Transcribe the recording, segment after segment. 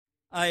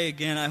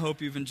I hope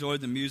you've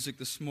enjoyed the music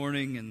this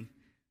morning and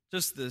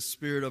just the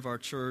spirit of our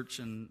church,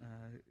 and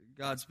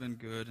God's been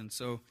good. And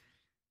so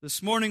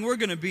this morning we're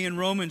going to be in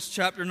Romans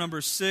chapter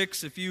number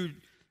 6. If you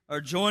are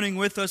joining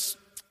with us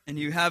and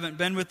you haven't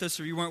been with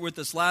us or you weren't with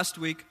us last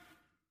week,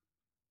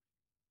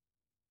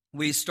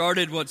 we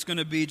started what's going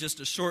to be just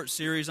a short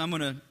series. I'm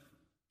going to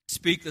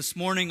speak this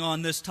morning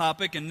on this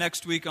topic and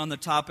next week on the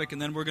topic,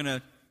 and then we're going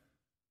to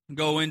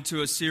go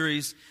into a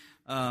series.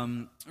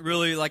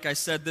 Really, like I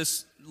said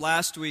this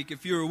last week,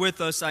 if you were with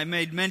us, I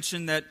made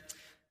mention that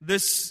the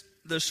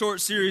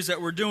short series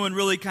that we're doing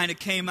really kind of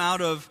came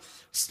out of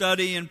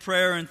study and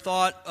prayer and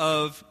thought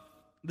of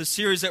the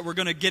series that we're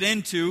going to get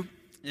into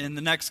in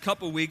the next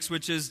couple weeks,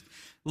 which is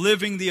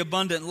Living the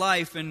Abundant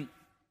Life. And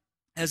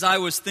as I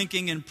was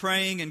thinking and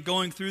praying and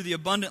going through the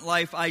abundant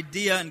life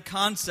idea and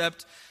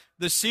concept,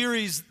 the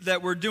series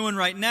that we're doing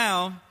right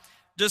now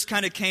just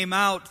kind of came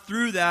out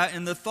through that,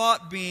 and the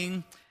thought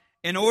being,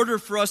 in order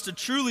for us to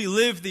truly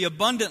live the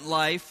abundant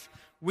life,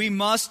 we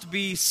must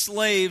be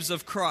slaves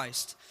of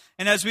Christ.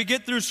 And as we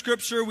get through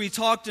Scripture, we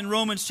talked in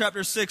Romans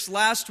chapter 6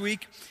 last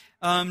week,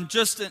 at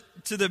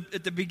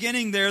the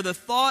beginning there, the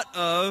thought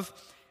of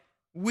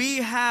we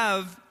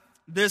have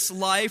this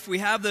life, we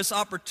have this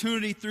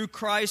opportunity through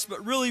Christ,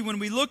 but really when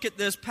we look at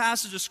this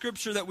passage of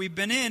Scripture that we've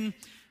been in,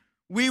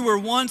 we were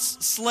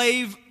once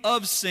slave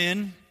of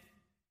sin,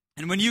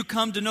 and when you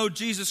come to know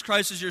Jesus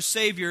Christ as your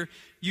Savior,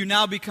 you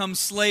now become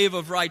slave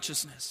of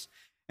righteousness.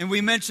 And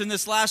we mentioned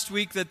this last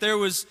week that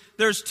there's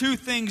two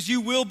things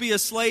you will be a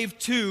slave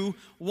to,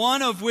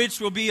 one of which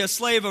will be a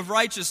slave of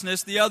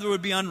righteousness, the other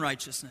would be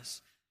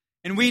unrighteousness.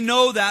 And we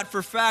know that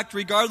for fact,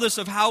 regardless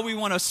of how we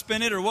want to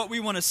spin it or what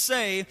we want to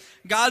say,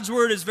 God's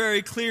word is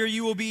very clear.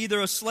 You will be either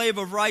a slave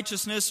of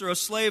righteousness or a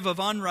slave of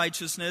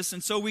unrighteousness.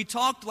 And so we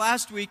talked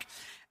last week,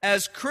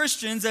 as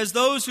Christians, as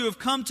those who have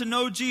come to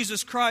know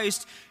Jesus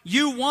Christ,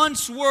 you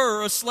once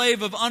were a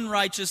slave of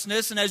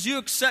unrighteousness, and as you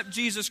accept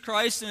Jesus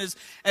Christ, and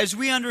as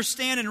we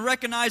understand and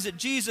recognize that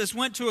Jesus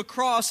went to a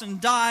cross and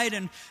died,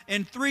 and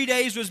in 3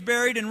 days was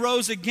buried and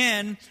rose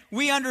again,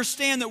 we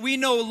understand that we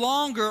no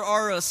longer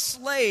are a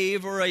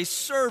slave or a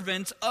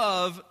servant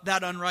of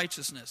that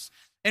unrighteousness.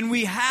 And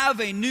we have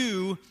a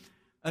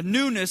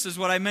newness is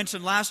what I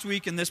mentioned last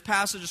week in this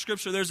passage of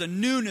Scripture. There's a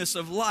newness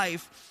of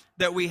life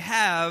that we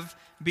have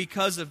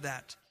because of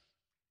that.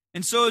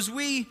 And so as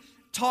we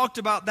talked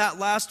about that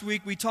last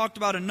week, we talked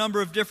about a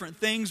number of different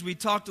things. We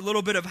talked a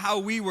little bit of how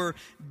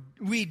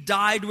we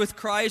died with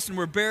Christ and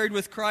were buried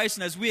with Christ,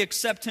 and as we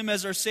accept Him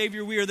as our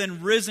Savior, we are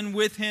then risen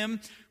with Him,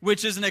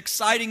 which is an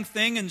exciting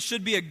thing and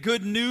should be a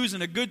good news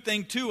and a good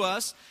thing to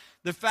us.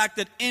 The fact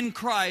that in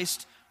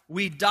Christ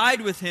we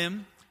died with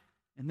Him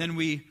and then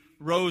we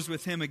rose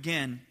with Him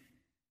again.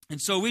 And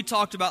so we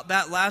talked about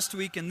that last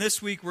week, and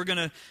this week we're going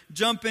to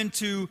jump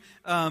into,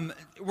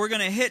 we're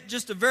going to hit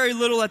just a very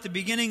little at the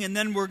beginning, and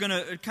then we're going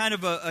to kind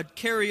of a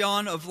carry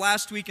on of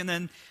last week, and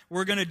then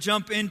we're going to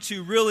jump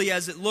into really,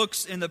 as it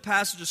looks in the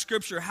passage of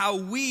Scripture, how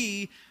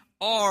we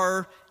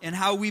are and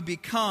how we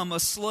become a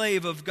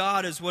slave of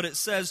God is what it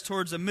says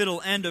towards the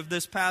middle end of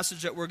this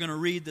passage that we're going to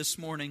read this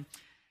morning.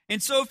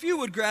 And so if you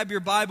would grab your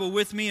Bible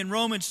with me in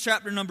Romans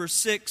chapter number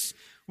 6,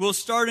 we'll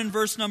start in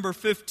verse number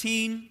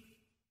 15.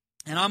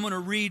 And I'm going to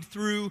read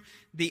through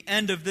the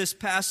end of this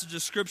passage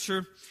of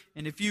Scripture.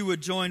 And if you would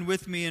join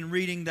with me in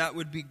reading, that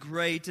would be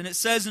great. And it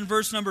says in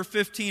verse number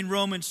 15,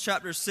 Romans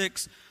chapter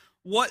 6,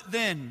 "What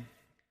then?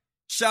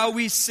 Shall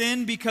we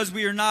sin because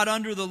we are not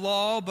under the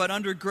law, but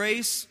under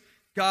grace?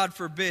 God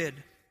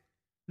forbid.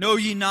 Know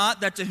ye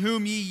not that to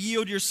whom ye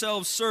yield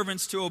yourselves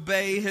servants to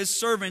obey, his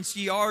servants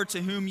ye are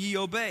to whom ye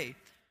obey,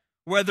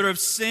 whether of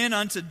sin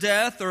unto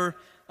death or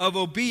of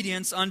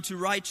obedience unto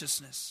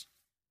righteousness?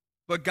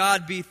 But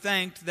God be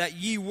thanked that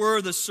ye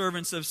were the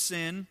servants of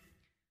sin,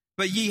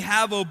 but ye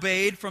have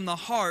obeyed from the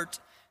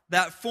heart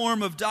that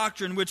form of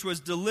doctrine which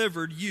was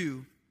delivered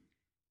you.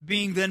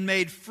 Being then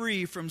made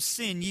free from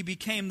sin, ye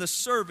became the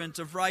servant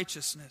of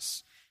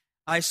righteousness.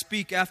 I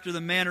speak after the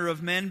manner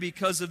of men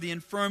because of the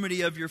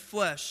infirmity of your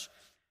flesh.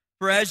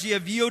 For as ye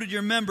have yielded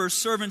your members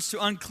servants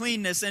to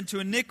uncleanness and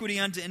to iniquity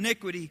unto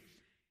iniquity,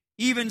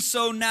 even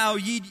so now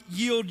ye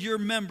yield your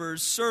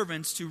members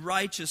servants to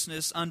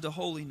righteousness unto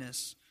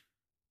holiness.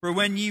 For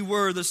when ye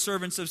were the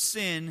servants of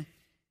sin,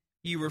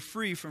 ye were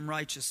free from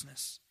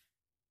righteousness.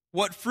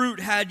 What fruit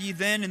had ye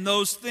then in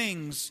those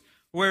things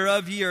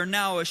whereof ye are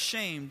now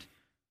ashamed?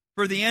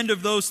 For the end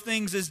of those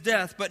things is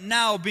death. But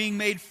now, being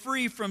made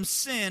free from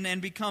sin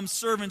and become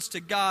servants to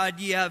God,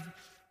 ye have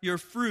your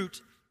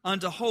fruit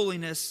unto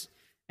holiness,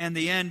 and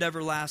the end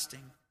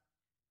everlasting.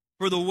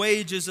 For the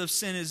wages of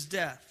sin is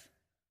death,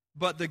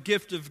 but the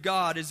gift of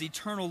God is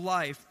eternal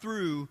life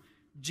through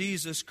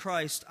Jesus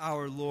Christ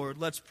our Lord."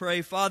 Let's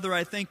pray. Father,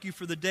 I thank you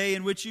for the day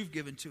in which you've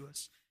given to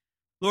us.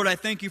 Lord, I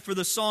thank you for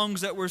the songs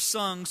that were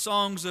sung,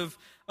 songs of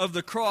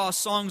the cross,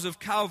 songs of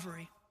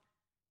Calvary,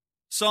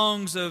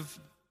 songs of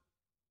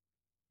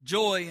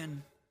joy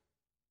and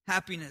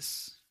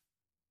happiness,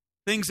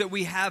 things that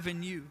we have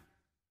in you.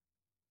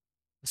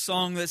 A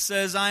song that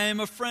says, "I am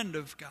a friend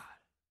of God."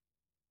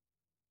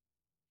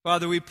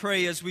 Father, we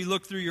pray as we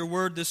look through your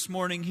word this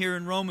morning here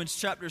in Romans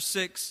chapter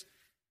 6,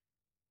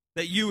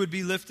 that you would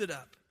be lifted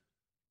up.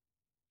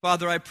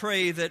 Father, I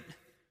pray that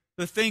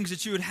the things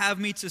that you would have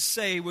me to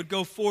say would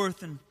go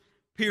forth and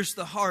pierce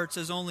the hearts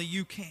as only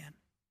you can.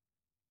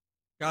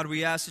 God,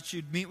 we ask that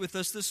you'd meet with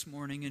us this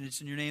morning, and it's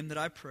in your name that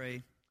I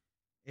pray.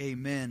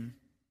 Amen.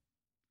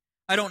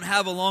 I don't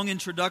have a long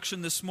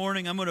introduction this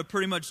morning. I'm going to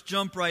pretty much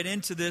jump right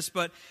into this,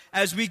 but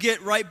as we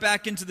get right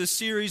back into the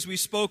series, we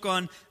spoke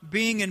on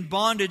being in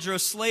bondage or a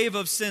slave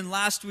of sin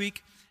last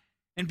week.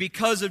 And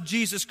because of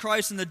Jesus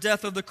Christ and the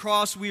death of the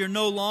cross, we are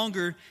no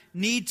longer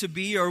need to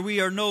be, or we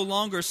are no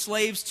longer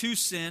slaves to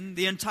sin.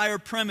 The entire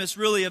premise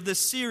really of this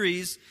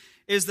series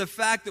is the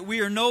fact that we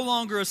are no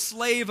longer a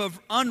slave of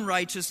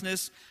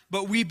unrighteousness,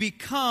 but we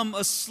become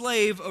a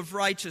slave of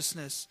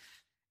righteousness.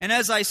 And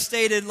as I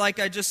stated, like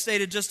I just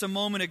stated just a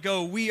moment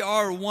ago, we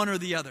are one or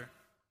the other.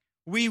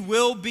 We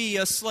will be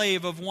a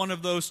slave of one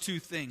of those two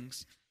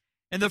things.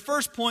 And the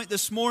first point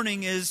this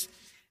morning is,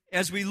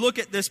 as we look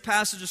at this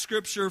passage of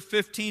Scripture,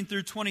 15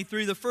 through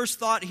 23, the first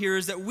thought here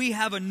is that we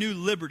have a new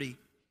liberty.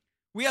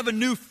 We have a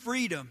new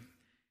freedom.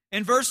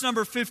 In verse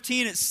number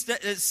 15, it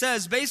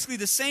says basically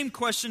the same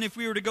question. If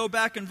we were to go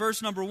back in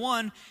verse number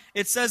 1,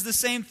 it says the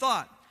same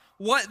thought.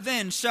 What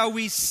then? Shall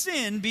we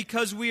sin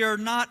because we are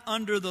not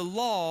under the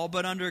law,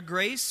 but under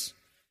grace?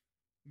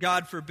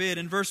 God forbid.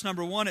 In verse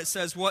number 1, it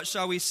says, what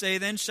shall we say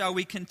then? Shall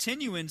we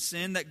continue in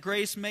sin that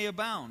grace may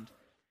abound?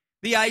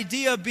 The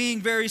idea being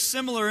very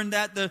similar in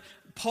that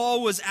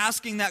Paul was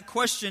asking that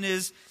question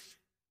is,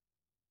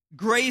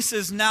 grace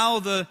is now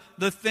the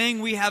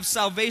thing. We have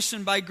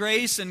salvation by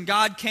grace, and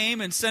God came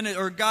and sent it,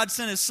 or God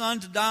sent His Son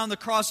to die on the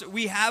cross.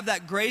 We have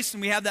that grace,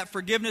 and we have that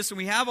forgiveness, and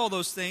we have all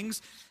those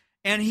things.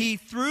 And He,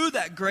 through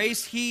that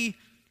grace, He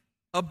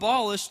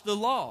abolished the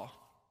law.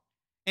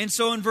 And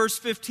so in verse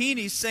 15,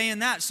 he's saying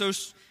that. So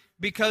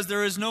because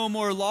there is no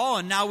more law,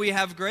 and now we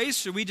have grace,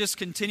 should we just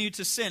continue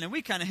to sin? And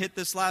we kind of hit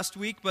this last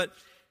week,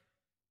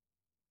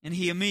 and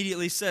he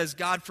immediately says,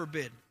 God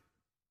forbid.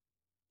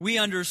 We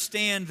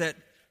understand that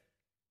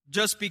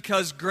just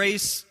because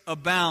grace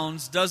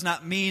abounds does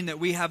not mean that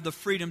we have the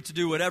freedom to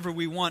do whatever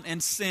we want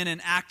and sin and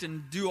act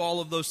and do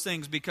all of those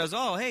things because,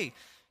 oh, hey,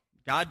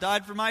 God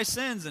died for my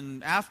sins,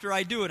 and after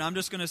I do it, I'm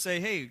just going to say,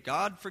 hey,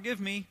 God, forgive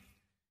me.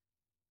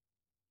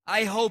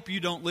 I hope you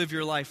don't live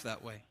your life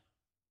that way.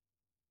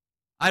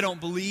 I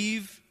don't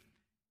believe,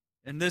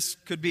 and this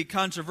could be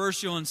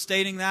controversial in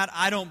stating that,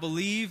 I don't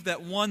believe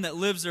that one that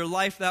lives their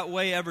life that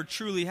way ever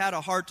truly had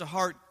a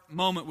heart-to-heart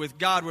moment with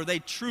God where they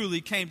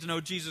truly came to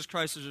know Jesus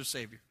Christ as their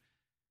Savior.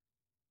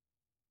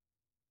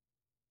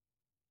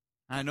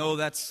 I know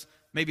that's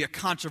maybe a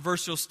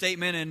controversial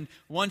statement, and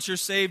once you're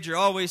saved, you're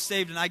always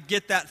saved, and I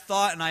get that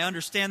thought, and I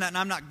understand that, and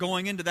I'm not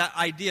going into that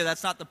idea.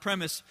 That's not the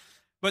premise.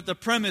 But the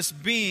premise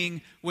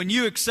being, when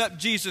you accept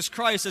Jesus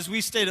Christ, as we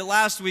stated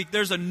last week,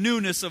 there's a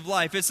newness of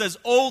life. It says,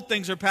 old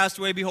things are passed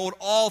away, behold,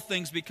 all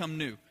things become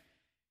new.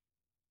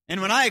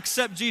 And when I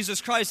accept Jesus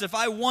Christ, if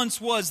I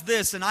once was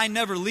this and I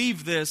never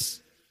leave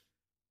this,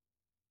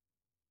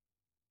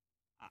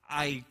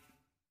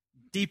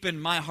 deep in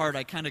my heart,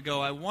 I kind of go,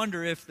 I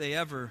wonder if they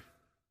ever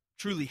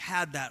truly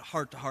had that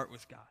heart-to-heart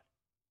with God.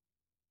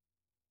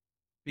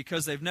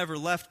 Because they've never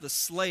left the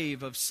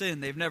slave of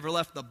sin. They've never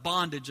left the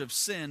bondage of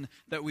sin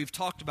that we've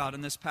talked about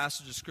in this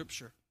passage of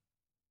Scripture.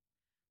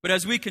 But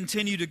as we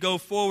continue to go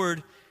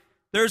forward,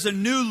 there's a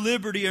new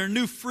liberty or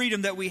new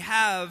freedom that we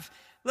have.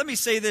 Let me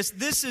say this.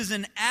 This is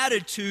an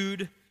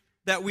attitude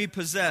that we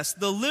possess.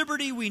 The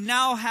liberty we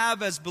now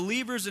have as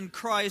believers in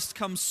Christ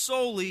comes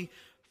solely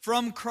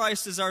from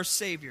Christ as our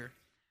Savior.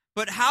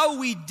 But how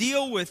we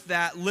deal with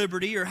that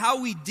liberty or how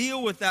we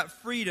deal with that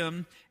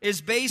freedom is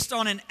based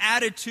on an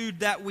attitude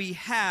that we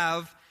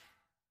have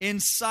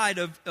inside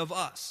of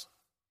us.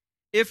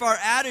 If our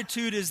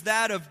attitude is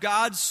that of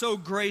God's so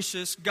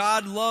gracious,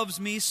 God loves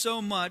me so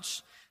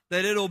much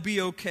that it'll be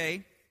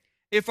okay.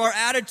 If our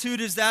attitude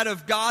is that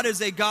of God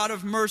is a God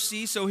of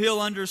mercy, so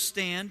He'll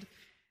understand.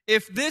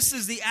 If this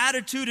is the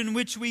attitude in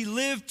which we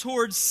live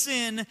towards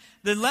sin,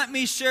 then let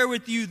me share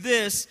with you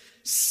this: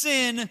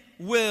 sin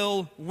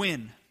will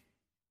win.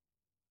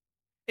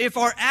 If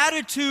our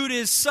attitude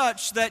is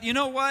such that, you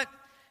know what?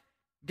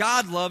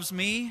 God loves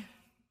me.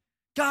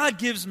 God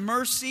gives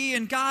mercy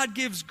and God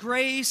gives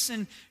grace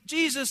and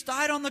Jesus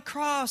died on the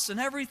cross and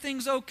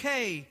everything's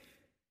okay.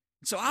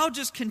 So I'll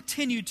just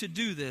continue to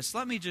do this.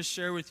 Let me just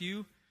share with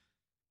you,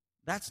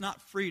 that's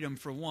not freedom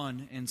for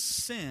one, and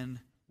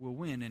sin will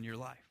win in your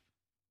life.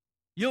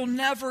 You'll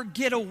never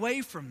get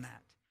away from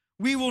that.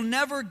 We will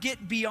never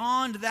get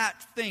beyond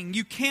that thing.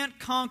 You can't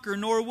conquer,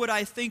 nor would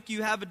I think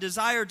you have a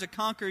desire to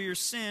conquer your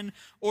sin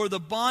or the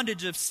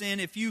bondage of sin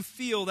if you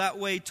feel that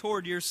way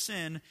toward your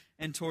sin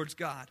and towards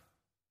God.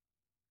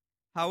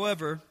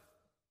 However,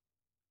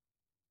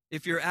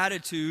 if your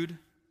attitude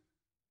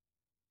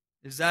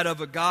is that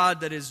of a God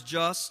that is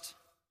just,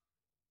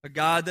 a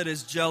God that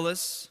is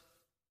jealous,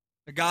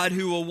 a God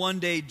who will one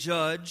day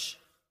judge,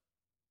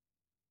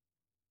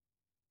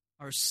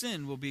 our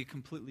sin will be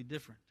completely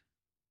different.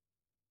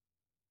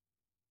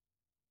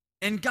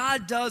 And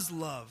God does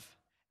love.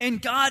 And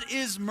God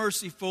is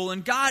merciful,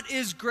 and God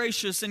is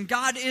gracious, and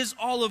God is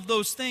all of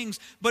those things.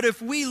 But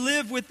if we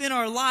live within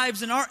our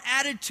lives and our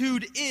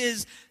attitude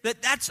is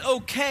that that's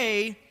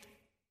okay,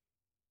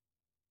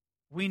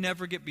 we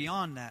never get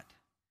beyond that.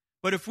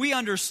 But if we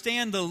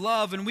understand the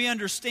love and we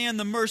understand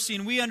the mercy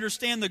and we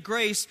understand the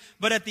grace,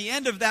 but at the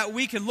end of that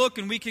we can look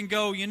and we can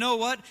go, you know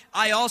what?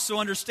 I also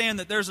understand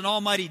that there's an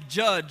almighty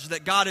judge,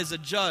 that God is a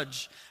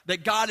judge,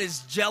 that God is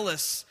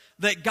jealous,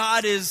 that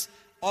God is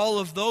all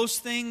of those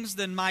things,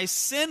 then my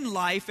sin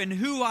life and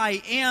who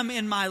I am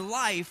in my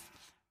life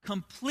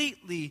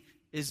completely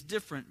is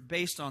different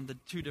based on the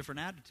two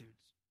different attitudes.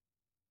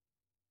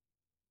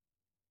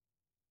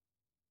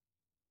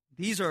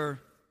 These are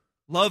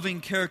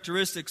loving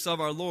characteristics of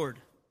our Lord.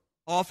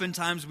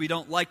 Oftentimes we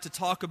don't like to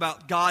talk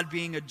about God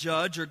being a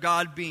judge or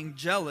God being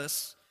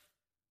jealous,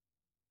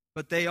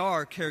 but they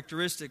are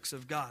characteristics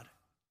of God.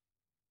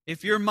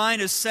 If your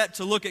mind is set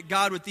to look at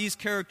God with these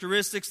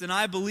characteristics, then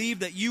I believe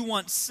that you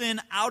want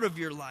sin out of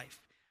your life.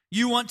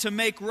 You want to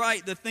make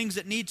right the things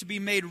that need to be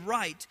made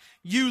right.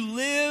 You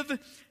live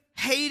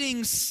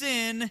hating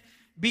sin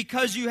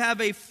because you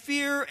have a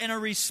fear and a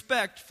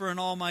respect for an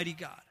almighty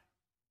God.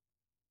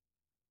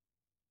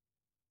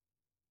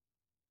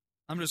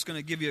 I'm just going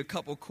to give you a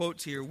couple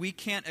quotes here. We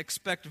can't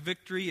expect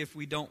victory if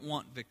we don't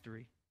want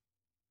victory.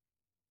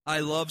 I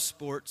love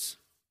sports.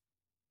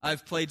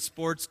 I've played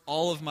sports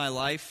all of my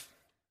life.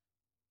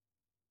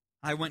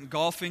 I went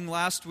golfing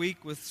last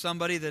week with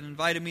somebody that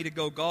invited me to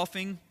go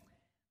golfing.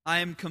 I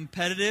am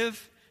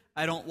competitive.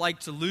 I don't like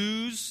to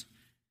lose.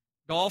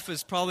 Golf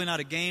is probably not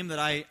a game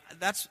that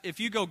if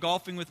you go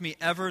golfing with me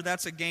ever,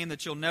 that's a game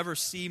that you'll never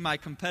see my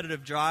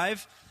competitive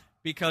drive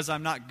because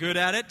I'm not good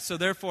at it. So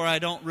therefore, I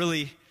don't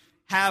really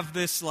have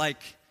this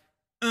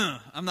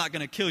I'm not going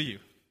to kill you.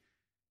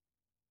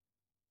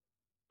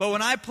 But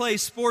when I play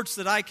sports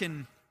that I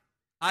can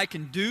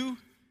do,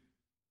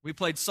 we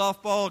played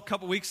softball a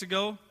couple weeks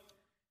ago.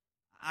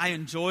 I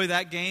enjoy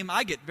that game.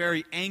 I get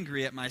very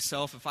angry at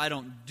myself if I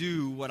don't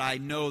do what I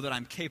know that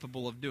I'm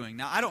capable of doing.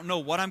 Now, I don't know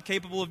what I'm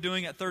capable of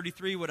doing at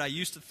 33, what I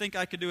used to think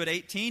I could do at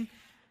 18.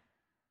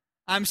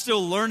 I'm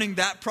still learning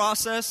that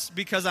process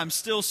because I'm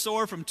still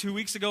sore from 2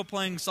 weeks ago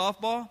playing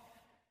softball.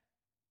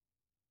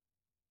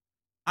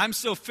 I'm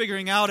still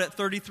figuring out at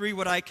 33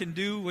 what I can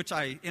do, which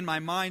I, in my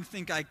mind,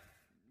 think I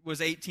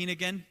was 18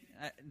 again.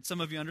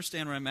 Some of you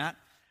understand where I'm at.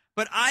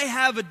 But I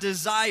have a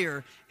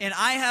desire, and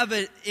I have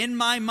it in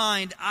my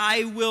mind,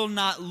 I will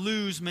not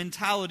lose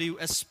mentality,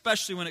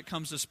 especially when it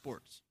comes to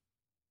sports.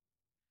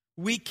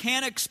 We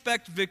can't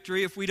expect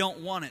victory if we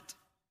don't want it.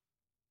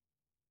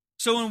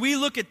 So when we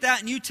look at that,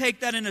 and you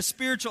take that in a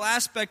spiritual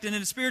aspect and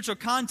in a spiritual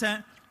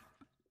content,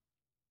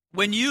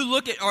 when you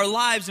look at our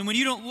lives, and when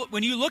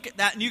you look at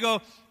that and you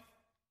go,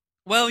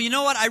 well, you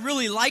know what, I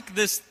really like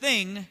this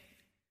thing,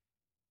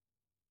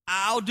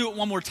 I'll do it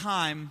one more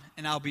time,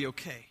 and I'll be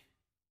okay.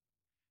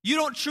 You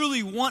don't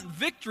truly want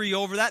victory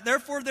over that,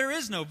 therefore there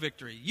is no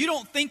victory. You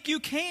don't think you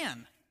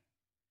can.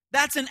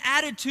 That's an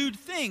attitude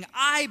thing.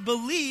 I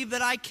believe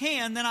that I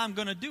can, then I'm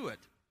going to do it.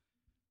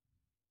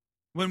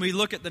 When we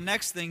look at the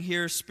next thing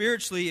here,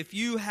 spiritually, if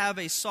you have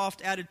a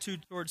soft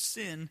attitude towards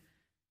sin,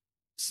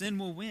 sin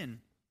will win.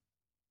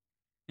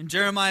 In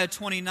Jeremiah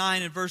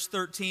 29 and verse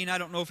 13, I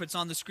don't know if it's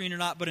on the screen or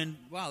not, but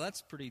wow,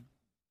 that's pretty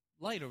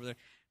light over there.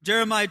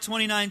 Jeremiah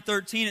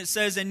 29:13, it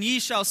says, "And ye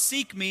shall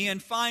seek me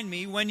and find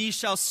me when ye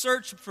shall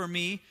search for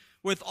me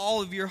with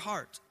all of your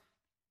heart."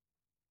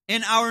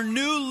 In our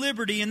new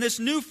liberty, in this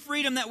new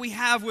freedom that we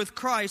have with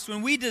Christ,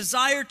 when we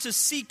desire to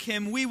seek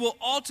Him, we will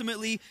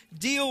ultimately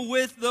deal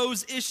with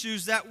those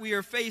issues that we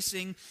are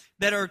facing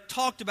that are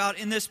talked about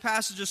in this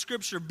passage of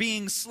Scripture,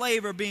 being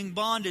slave or being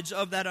bondage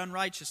of that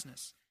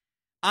unrighteousness.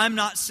 I'm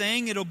not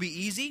saying it'll be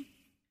easy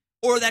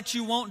or that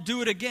you won't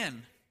do it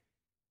again.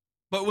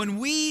 But when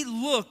we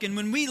look and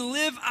when we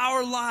live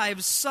our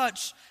lives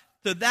such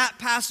to that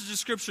passage of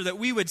Scripture that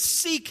we would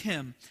seek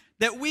Him,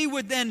 that we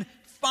would then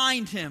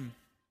find Him,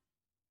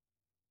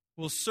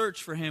 we'll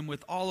search for Him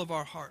with all of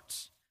our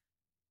hearts,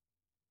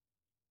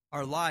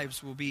 our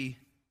lives will be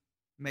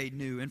made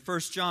new. In 1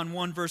 John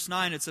 1 verse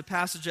 9, it's a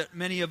passage that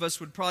many of us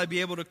would probably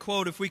be able to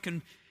quote if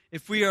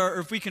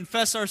we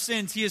confess our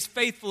sins. He is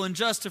faithful and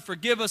just to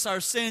forgive us our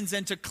sins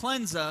and to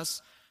cleanse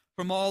us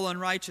from all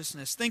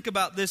unrighteousness. Think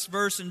about this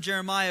verse in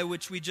Jeremiah,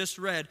 which we just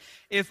read.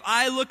 If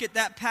I look at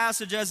that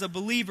passage as a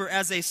believer,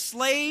 as a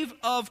slave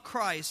of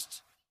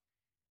Christ,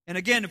 and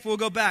again, if we'll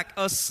go back,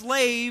 a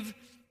slave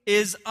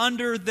is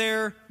under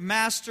their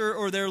master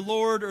or their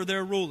lord or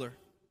their ruler.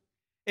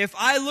 If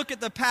I look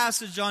at the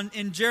passage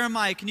in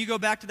Jeremiah, can you go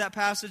back to that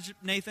passage,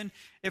 Nathan?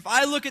 If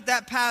I look at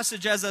that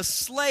passage as a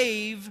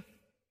slave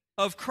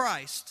of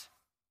Christ,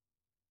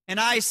 and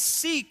I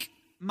seek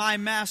my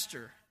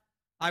master,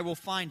 I will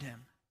find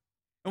him.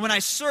 And when I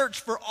search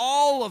for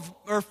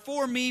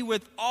me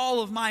with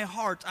all of my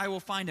heart, I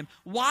will find him.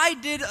 Why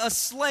did a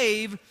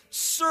slave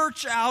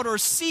search out or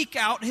seek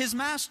out his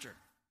master?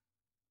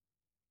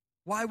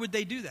 Why would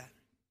they do that?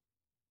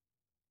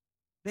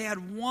 They had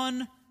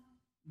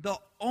the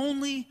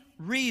only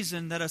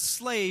reason that a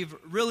slave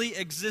really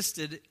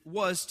existed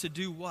was to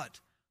do what?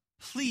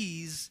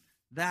 Please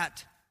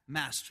that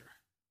master.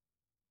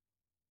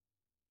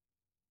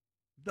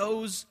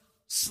 Those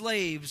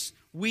slaves,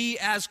 we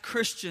as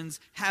Christians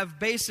have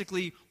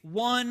basically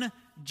one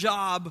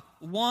job,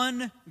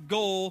 one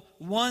goal,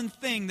 one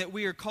thing that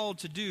we are called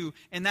to do,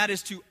 and that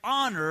is to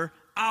honor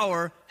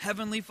our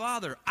Heavenly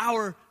Father,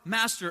 our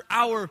Master,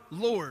 our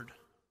Lord.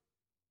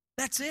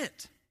 That's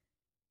it.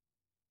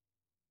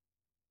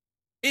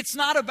 It's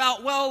not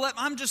about, well,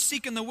 I'm just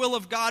seeking the will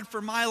of God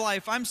for my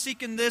life. I'm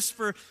seeking this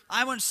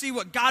I want to see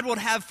what God would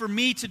have for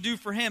me to do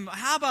for Him.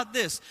 How about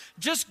this?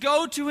 Just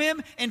go to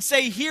Him and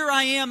say, here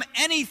I am,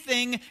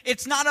 anything.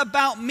 It's not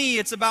about me.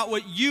 It's about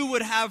what you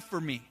would have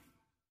for me.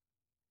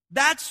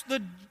 That's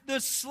the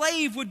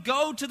slave would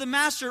go to the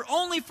master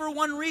only for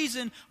one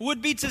reason,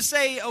 would be to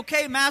say,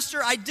 okay, master,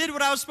 I did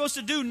what I was supposed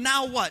to do.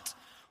 Now what?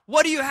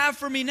 What do you have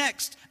for me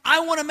next? I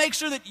want to make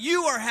sure that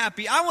you are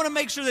happy. I want to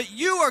make sure that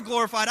you are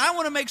glorified. I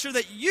want to make sure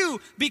that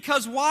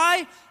because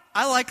why?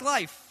 I like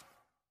life.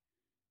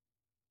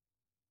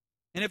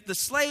 And if the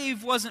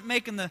slave wasn't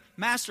making the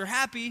master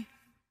happy,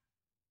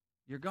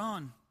 you're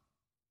gone.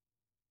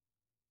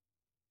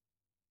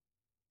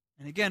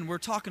 And again, we're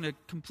talking a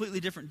completely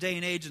different day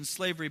and age in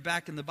slavery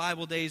back in the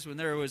Bible days when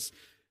there was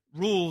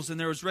rules and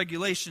there was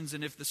regulations,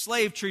 and if the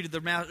slave treated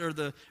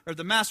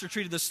the master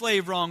treated the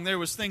slave wrong, there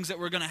was things that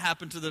were going to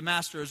happen to the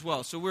master as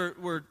well. So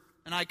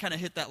and I kind of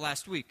hit that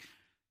last week.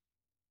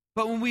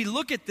 But when we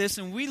look at this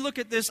and we look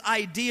at this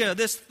idea,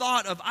 this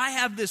thought of I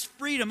have this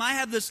freedom, I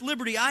have this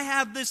liberty, I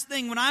have this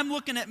thing, when I'm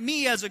looking at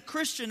me as a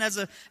Christian, as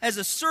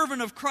a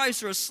servant of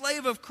Christ or a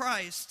slave of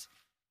Christ,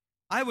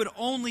 I would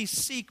only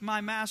seek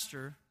my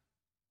master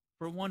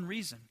for one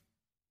reason,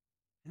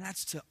 and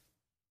that's to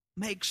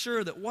make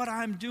sure that what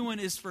I'm doing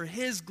is for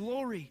His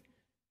glory,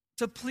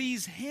 to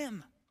please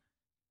Him.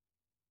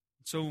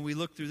 So when we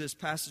look through this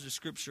passage of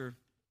Scripture,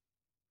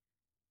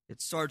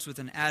 it starts with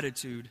an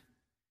attitude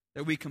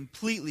that we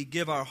completely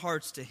give our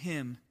hearts to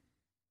Him.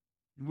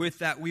 And with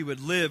that we would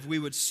live, we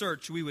would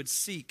search, we would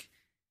seek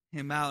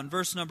Him out. In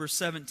verse number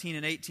 17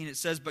 and 18 it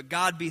says, "But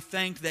God be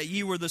thanked that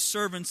ye were the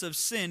servants of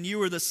sin, you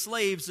were the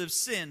slaves of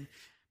sin,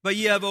 but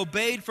ye have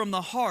obeyed from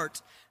the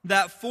heart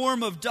that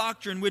form of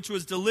doctrine which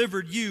was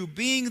delivered you,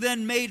 being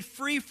then made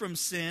free from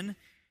sin,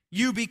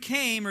 ye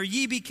became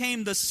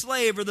the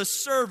slave or the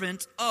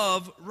servant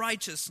of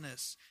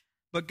righteousness.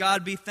 But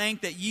God be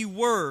thanked that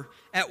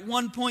at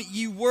one point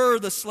ye were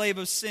the slave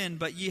of sin,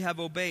 but ye have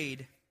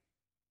obeyed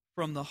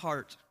from the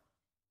heart."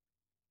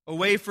 A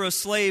way for a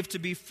slave to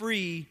be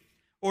free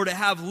or to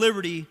have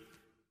liberty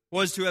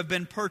was to have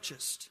been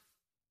purchased,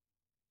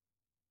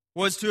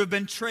 was to have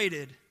been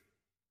traded.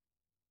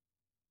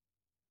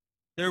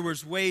 There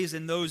was ways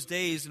in those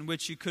days in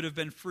which you could have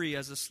been free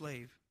as a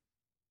slave.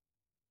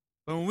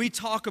 But when we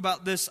talk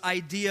about this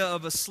idea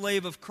of a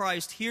slave of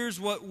Christ, here's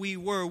what we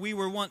were. We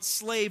were once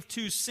slave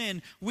to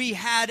sin. We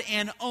had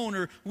an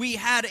owner. We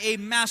had a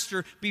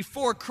master.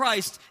 Before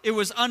Christ, it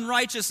was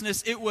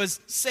unrighteousness. It was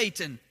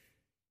Satan.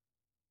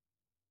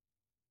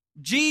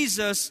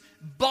 Jesus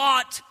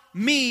bought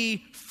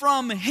me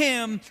from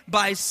Him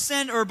by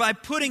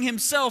putting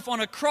Himself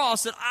on a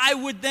cross, that I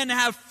would then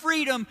have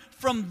freedom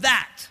from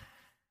that.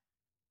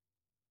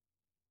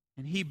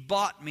 And He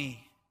bought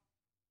me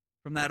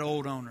from that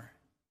old owner.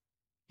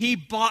 He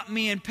bought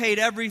me and paid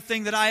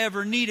everything that I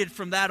ever needed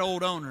from that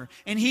old owner.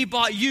 And He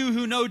bought you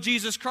who know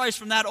Jesus Christ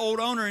from that old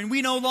owner. And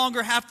we no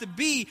longer have to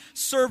be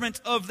servant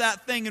of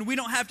that thing. And we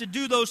don't have to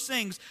do those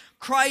things.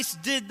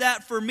 Christ did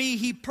that for me.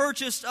 He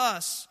purchased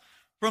us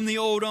from the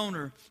old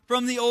owner,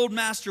 from the old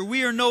master.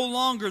 We are no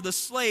longer the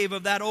slave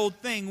of that old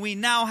thing. We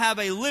now have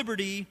a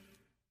liberty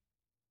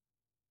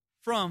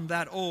from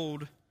that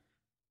old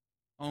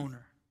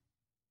owner.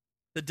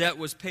 The debt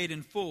was paid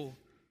in full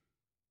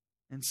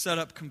and set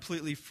up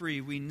completely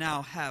free. We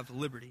now have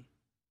liberty.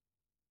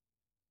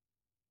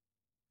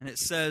 And it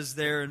says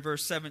there in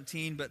verse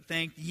 17, "But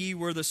thank ye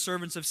were the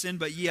servants of sin,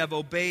 but ye have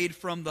obeyed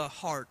from the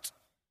heart."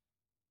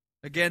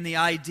 Again, the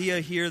idea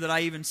here that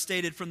I even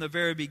stated from the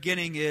very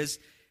beginning is,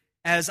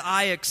 as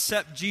I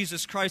accept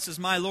Jesus Christ as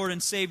my Lord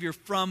and Savior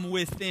from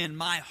within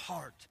my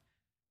heart.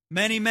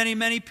 Many, many,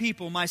 many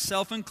people,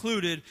 myself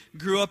included,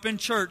 grew up in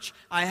church.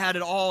 I had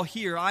it all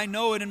here. I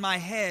know it in my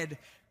head.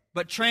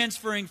 But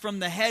transferring from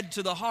the head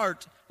to the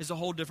heart is a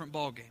whole different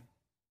ballgame.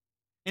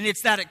 And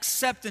it's that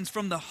acceptance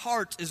from the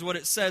heart is what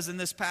it says in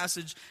this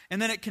passage.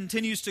 And then it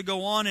continues to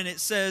go on and it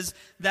says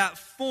that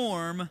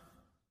form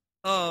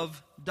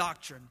of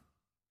doctrine.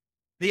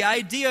 The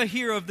idea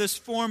here of this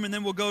form, and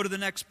then we'll go to the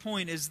next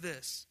point, is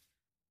this.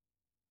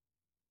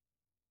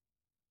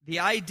 The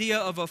idea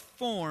of a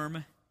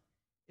form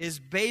is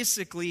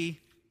basically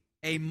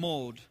a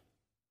mold.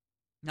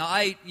 Now,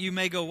 you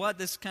may go, what?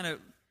 This kind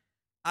of...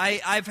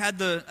 I've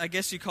had I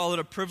guess you call it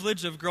a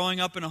privilege of growing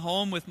up in a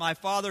home with my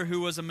father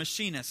who was a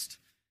machinist.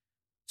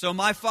 So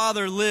my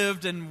father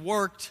lived and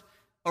worked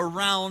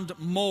around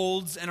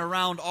molds and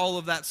around all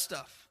of that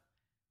stuff.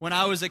 When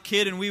I was a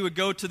kid and we would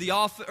go to the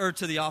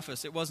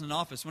office, it wasn't an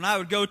office. When I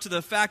would go to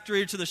the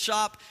factory or to the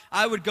shop,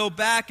 I would go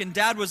back and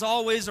Dad was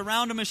always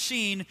around a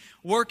machine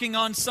working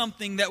on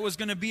something that was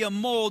going to be a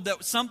mold,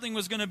 that something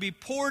was going to be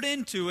poured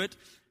into it,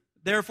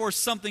 therefore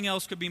something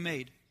else could be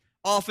made.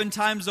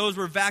 Oftentimes those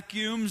were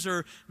vacuums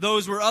or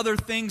those were other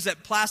things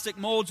that plastic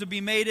molds would be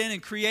made in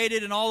and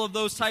created and all of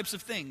those types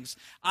of things.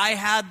 I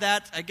had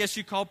that, I guess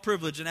you call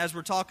privilege, and as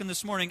we're talking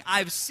this morning,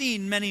 I've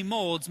seen many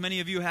molds, many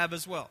of you have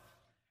as well.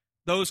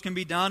 Those can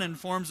be done in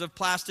forms of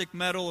plastic,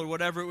 metal, or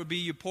whatever it would be.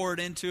 You pour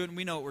it into it, and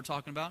we know what we're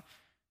talking about.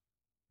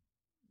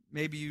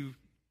 Maybe you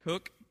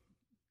cook,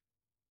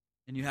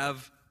 and you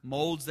have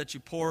molds that you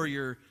pour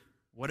your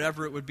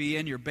whatever it would be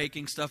in, your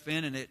baking stuff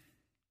in, and it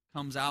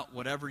comes out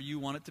whatever you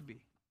want it to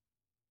be.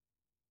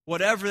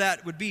 Whatever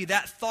that would be,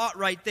 that thought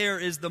right there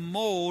is the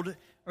mold,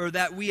 or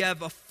that we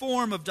have a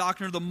form of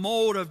doctrine, or the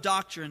mold of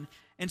doctrine.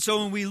 And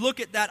so when we look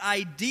at that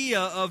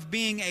idea of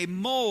being a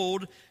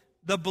mold,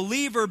 the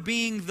believer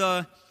being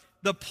the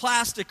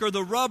plastic or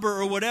the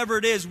rubber or whatever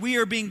it is, we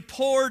are being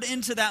poured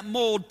into that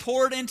mold,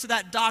 poured into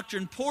that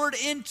doctrine, poured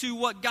into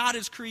what God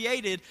has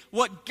created,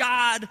 what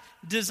God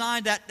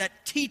designed, that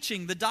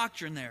teaching, the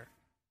doctrine there.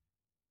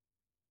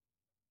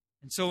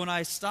 And so when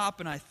I stop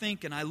and I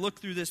think and I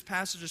look through this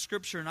passage of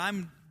Scripture and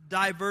I'm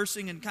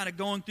diversing and kind of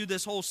going through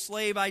this whole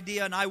slave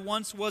idea, and I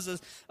once was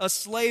a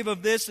slave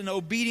of this and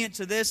obedient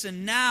to this,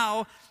 and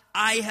now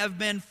I have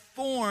been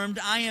formed,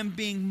 I am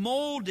being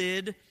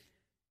molded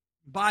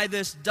by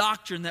this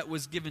doctrine that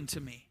was given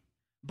to me,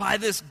 by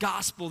this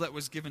gospel that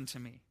was given to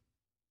me.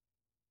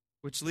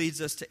 Which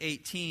leads us to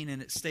 18, and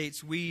it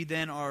states, "We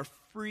then are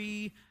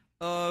free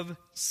of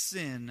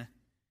sin.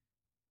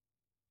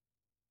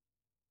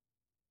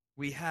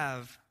 We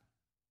have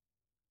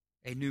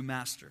a new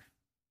master.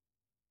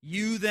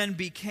 You then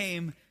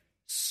became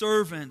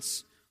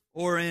servants,"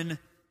 or if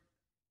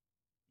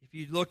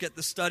you look at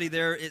the study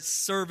there, its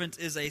servant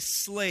is a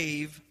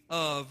slave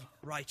of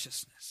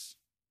righteousness.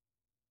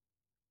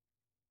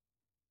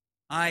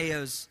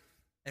 As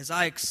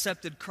I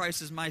accepted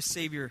Christ as my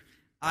Savior,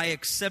 I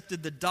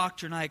accepted the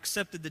doctrine, I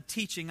accepted the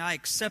teaching, I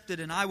accepted,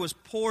 and I was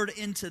poured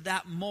into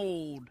that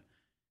mold.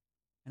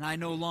 And I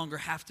no longer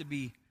have to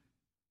be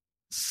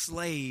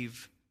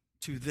slave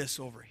to this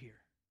over here.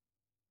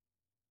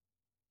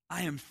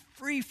 I am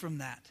free from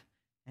that.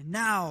 And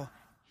now,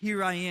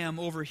 here I am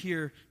over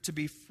here to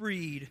be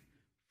freed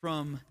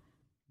from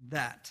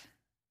that.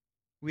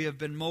 We have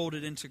been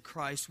molded into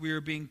Christ. We are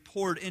being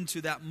poured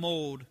into that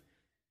mold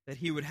that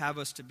He would have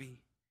us to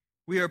be.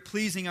 We are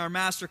pleasing our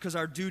Master because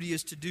our duty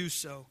is to do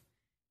so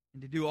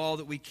and to do all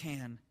that we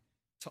can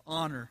to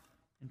honor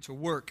and to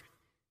work.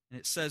 And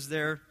it says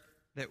there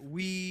that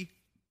we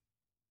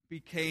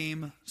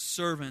became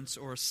servants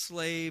or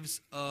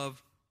slaves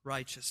of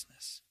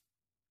righteousness.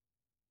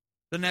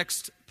 The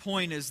next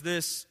point is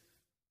this: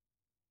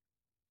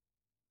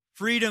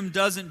 freedom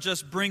doesn't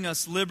just bring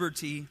us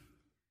liberty.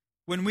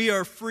 When we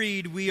are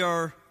freed,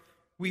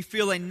 we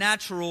feel a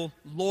natural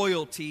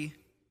loyalty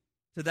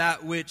to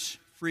that which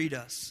freed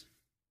us.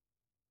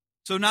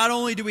 So not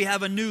only do we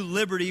have a new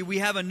liberty, we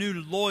have a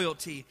new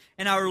loyalty.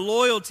 And our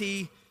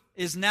loyalty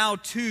is now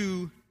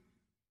to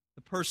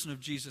the person of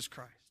Jesus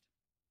Christ.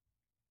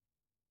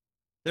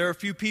 There are a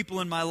few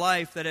people in my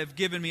life that have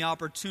given me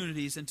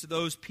opportunities, and to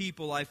those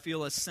people I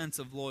feel a sense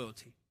of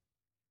loyalty.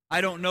 I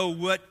don't know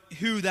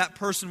who that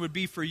person would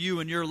be for you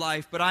in your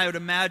life, but I would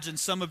imagine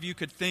some of you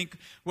could think,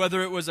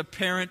 whether it was a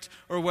parent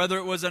or whether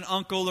it was an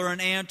uncle or an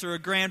aunt or a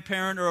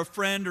grandparent or a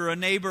friend or a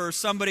neighbor or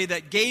somebody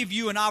that gave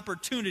you an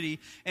opportunity,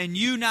 and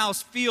you now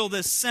feel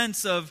this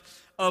sense of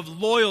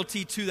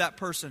loyalty to that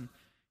person.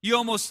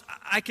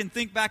 I can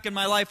think back in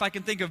my life, I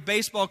can think of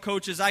baseball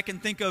coaches, I can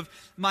think of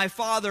my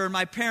father and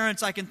my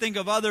parents, I can think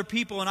of other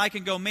people, and I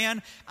can go,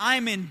 man,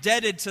 I'm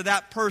indebted to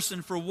that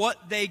person for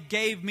what they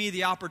gave me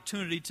the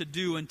opportunity to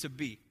do and to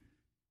be.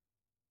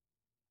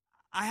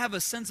 I have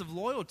a sense of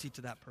loyalty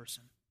to that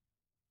person.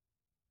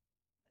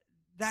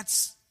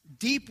 That's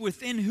deep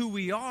within who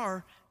we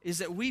are, is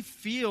that we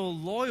feel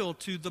loyal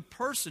to the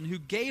person who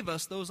gave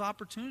us those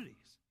opportunities.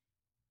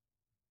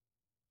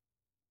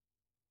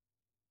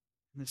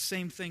 And the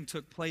same thing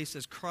took place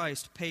as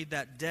Christ paid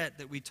that debt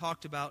that we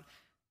talked about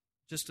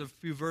just a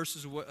few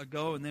verses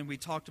ago, and then we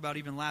talked about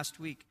even last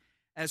week.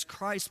 As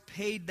Christ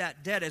paid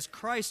that debt, as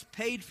Christ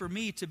paid for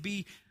me to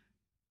be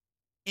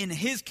in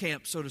His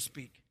camp, so to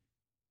speak,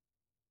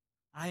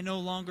 I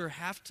no longer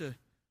have to,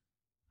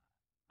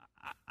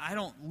 I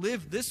don't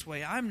live this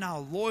way. I'm now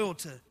loyal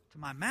to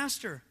my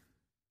Master.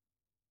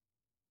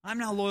 I'm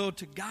now loyal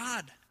to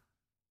God.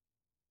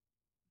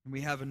 And we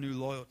have a new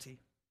loyalty.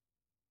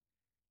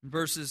 In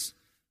verses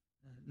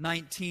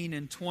 19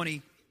 and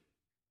 20,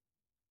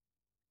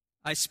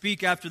 "I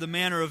speak after the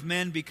manner of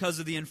men because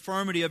of the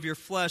infirmity of your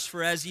flesh,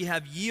 for as ye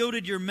have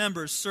yielded your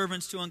members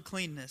servants to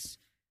uncleanness,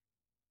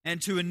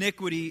 and to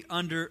iniquity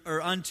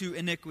unto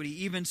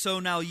iniquity, even so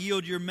now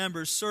yield your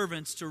members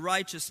servants to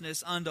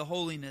righteousness unto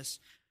holiness.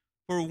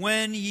 For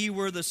when ye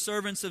were the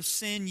servants of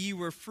sin, ye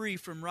were free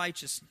from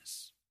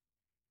righteousness."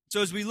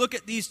 So as we look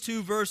at these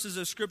two verses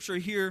of Scripture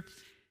here,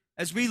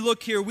 As we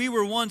look here, we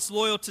were once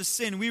loyal to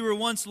sin. We were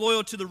once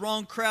loyal to the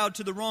wrong crowd,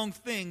 to the wrong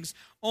things,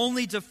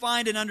 only to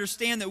find and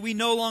understand that we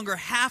no longer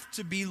have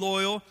to be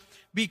loyal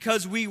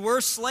because we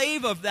were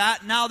slave of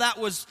that. Now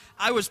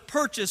I was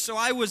purchased. So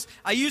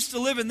I used to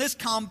live in this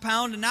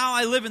compound, and now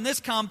I live in this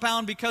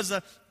compound because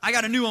I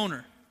got a new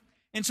owner.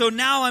 And so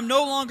now I'm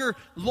no longer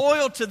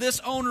loyal to this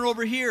owner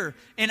over here.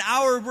 In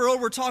our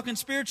world, we're talking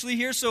spiritually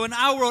here, so in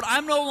our world,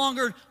 I'm no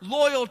longer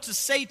loyal to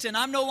Satan.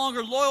 I'm no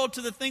longer loyal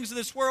to the things of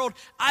this world.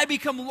 I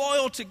become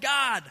loyal to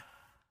God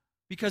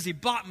because He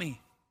bought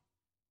me.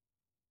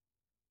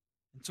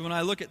 And so when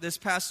I look at this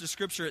passage of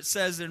Scripture, it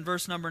says in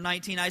verse number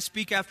 19, I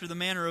speak after the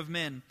manner of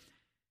men.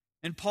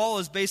 And Paul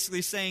is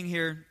basically saying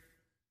here,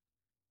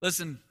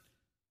 listen,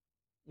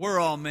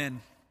 we're all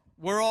men.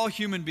 We're all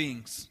human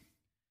beings.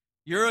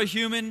 You're a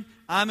human,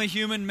 I'm a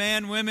human,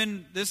 man,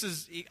 women.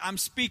 I'm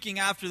speaking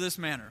after this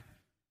manner.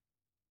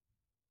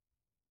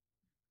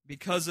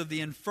 Because of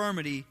the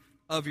infirmity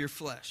of your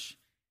flesh.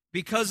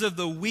 Because of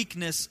the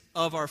weakness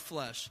of our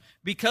flesh.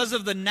 Because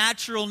of the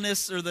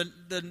naturalness, or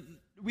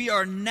we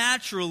are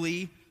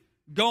naturally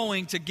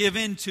going to give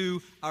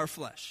into our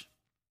flesh.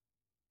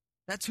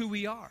 That's who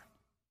we are.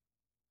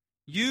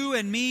 You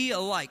and me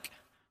alike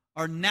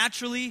are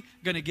naturally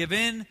going to give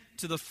in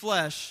to the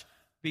flesh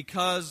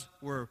because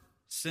we're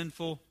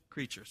sinful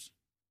creatures.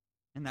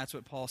 And that's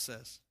what Paul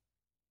says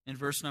in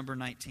verse number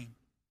 19.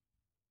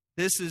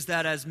 This is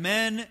that as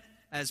men,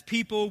 as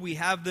people, we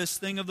have this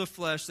thing of the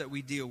flesh that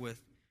we deal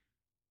with.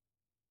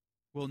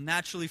 We'll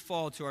naturally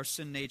fall to our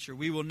sin nature.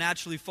 We will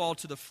naturally fall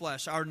to the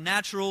flesh. Our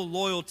natural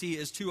loyalty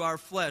is to our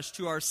flesh,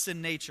 to our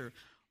sin nature.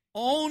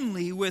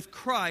 Only with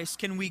Christ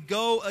can we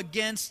go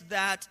against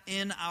that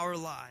in our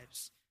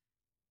lives.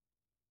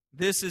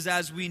 This is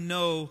as we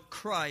know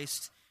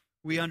Christ,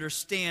 we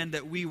understand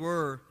that we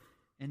were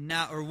and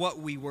now, or what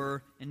we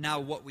were, and now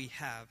what we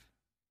have.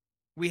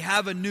 We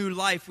have a new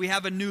life. We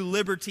have a new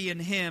liberty in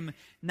Him.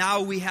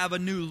 Now we have a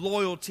new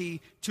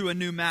loyalty to a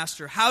new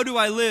master. How do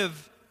I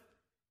live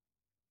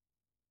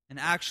and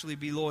actually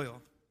be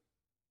loyal?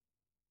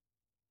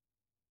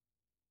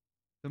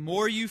 The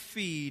more you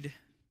feed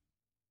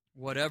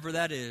whatever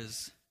that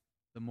is,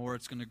 the more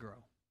it's going to grow.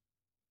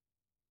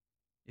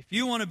 If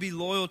you want to be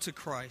loyal to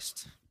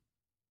Christ,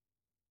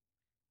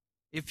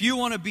 if you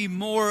want to be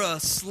more a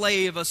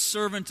slave, a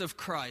servant of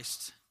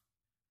Christ,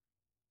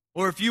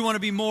 or if you want to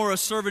be more a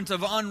servant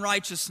of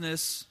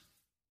unrighteousness,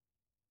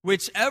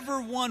 whichever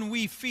one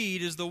we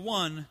feed is the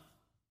one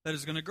that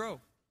is going to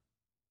grow.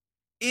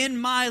 In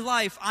my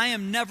life, I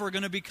am never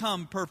going to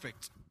become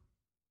perfect.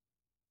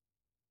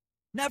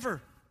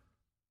 Never.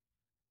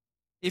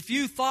 If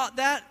you thought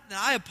that, then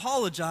I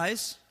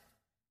apologize,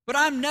 but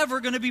I'm never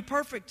going to be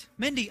perfect.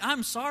 Mindy,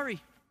 I'm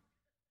sorry.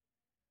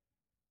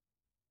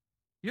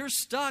 You're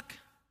stuck.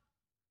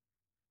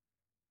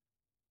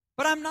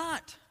 But I'm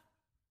not.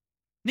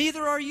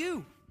 Neither are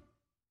you.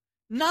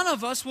 None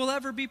of us will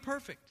ever be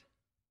perfect.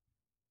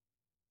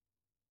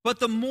 But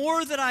the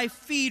more that I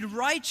feed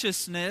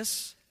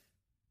righteousness,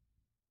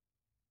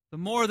 the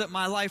more that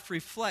my life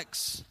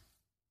reflects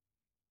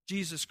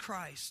Jesus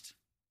Christ.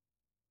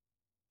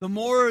 The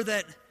more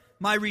that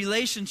my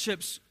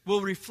relationships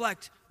will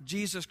reflect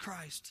Jesus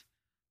Christ.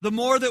 The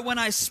more that when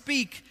I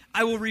speak,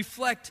 I will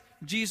reflect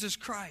Jesus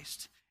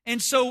Christ. And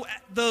so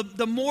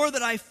the more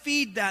that I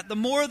feed that, the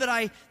more that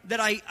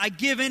I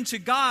give into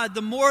God,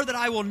 the more that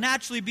I will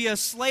naturally be a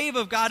slave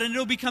of God, and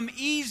it'll become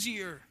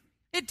easier.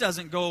 It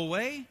doesn't go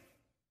away.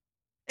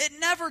 It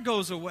never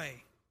goes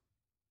away.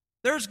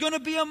 There's going to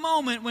be a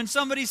moment when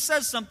somebody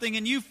says something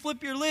and you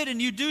flip your lid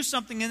and you do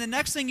something, and the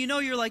next thing you know,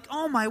 you're like,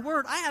 oh my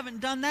word, I haven't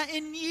done that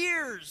in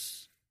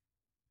years.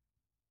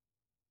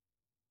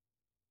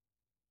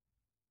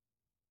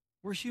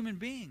 We're human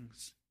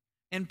beings.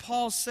 And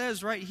Paul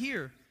says right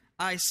here,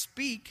 I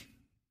speak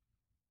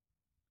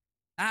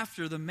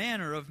after the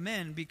manner of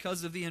men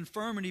because of the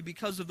infirmity,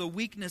 because of the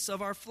weakness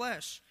of our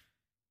flesh.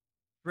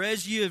 For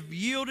as you have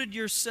yielded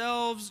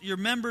yourselves, your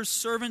members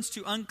servants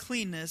to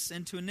uncleanness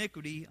and to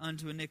iniquity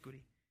unto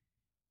iniquity.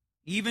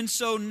 Even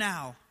so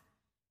now,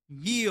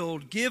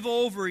 yield, give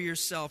over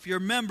yourself, your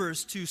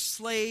members to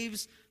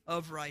slaves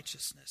of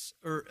righteousness,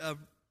 or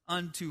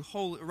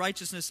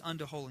righteousness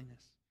unto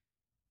holiness.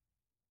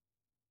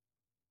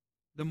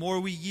 The more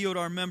we yield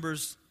our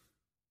members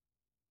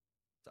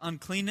to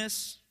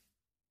uncleanness,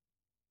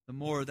 the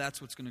more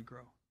that's what's going to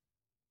grow.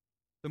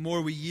 The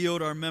more we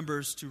yield our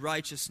members to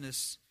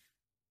righteousness,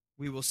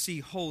 we will see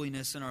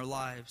holiness in our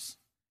lives.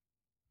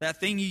 That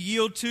thing you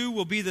yield to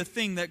will be the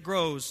thing that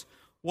grows.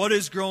 What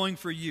is growing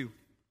for you?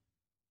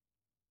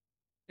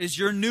 Is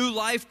your new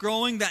life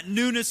growing? That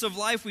newness of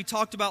life we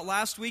talked about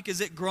last week, is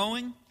it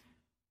growing?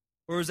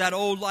 Or is that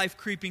old life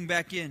creeping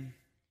back in?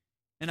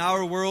 In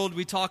our world,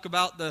 we talk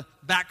about the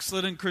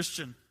backslidden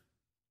Christian.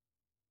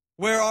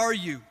 Where are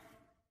you?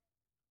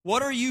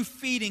 What are you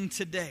feeding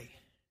today?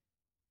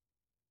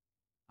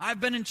 I've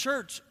been in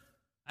church.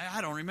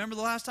 I don't remember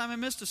the last time I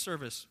missed a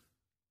service.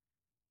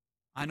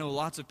 I know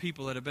lots of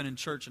people that have been in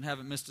church and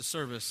haven't missed a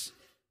service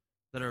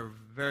that are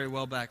very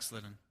well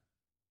backslidden.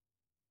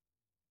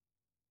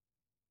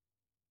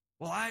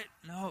 Well,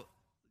 no,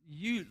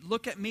 you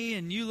look at me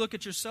and you look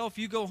at yourself,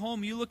 you go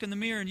home, you look in the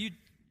mirror and you,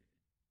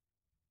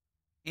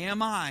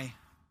 am I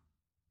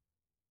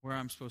where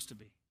I'm supposed to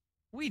be?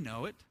 We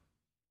know it.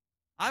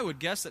 I would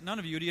guess that none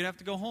of you would have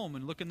to go home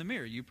and look in the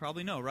mirror. You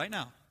probably know right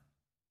now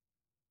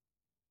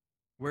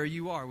where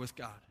you are with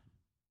God.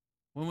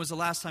 When was the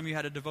last time you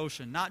had a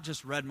devotion? Not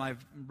just read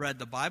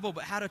the Bible,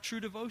 but had a true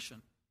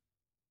devotion.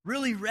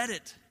 Really read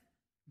it.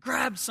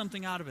 Grabbed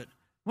something out of it.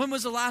 When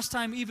was the last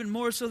time, even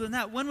more so than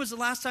that, when was the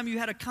last time you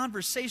had a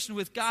conversation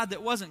with God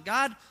that wasn't,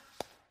 God,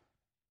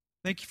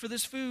 thank you for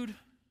this food.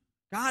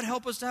 God,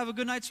 help us to have a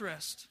good night's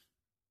rest.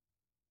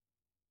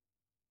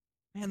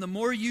 Man, the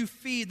more you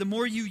feed, the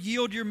more you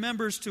yield your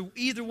members to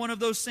either one of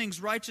those things,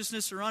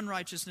 righteousness or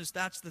unrighteousness,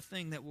 that's the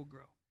thing that will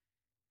grow.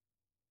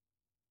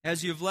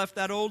 As you've left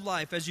that old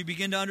life, as you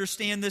begin to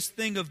understand this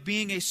thing of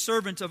being a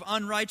servant of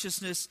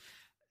unrighteousness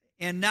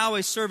and now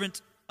a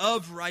servant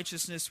of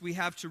righteousness, we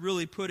have to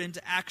really put into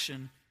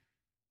action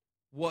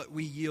what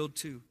we yield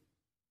to.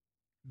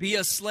 Be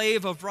a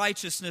slave of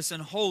righteousness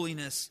and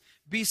holiness.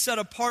 Be set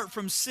apart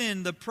from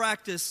sin, the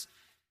practice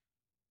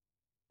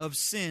of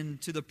sin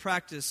to the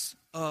practice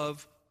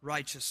of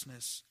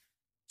righteousness.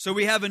 So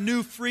we have a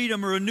new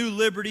freedom or a new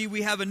liberty.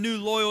 We have a new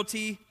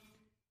loyalty.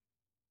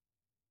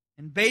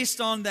 And based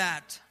on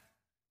that,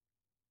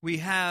 we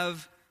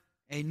have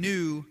a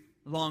new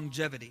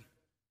longevity.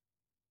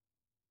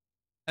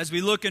 As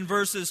we look in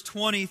verses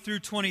 20 through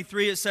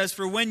 23, it says,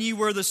 For when ye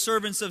were the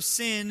servants of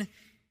sin,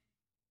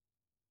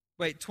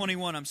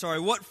 21,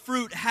 what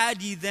fruit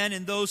had ye then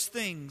in those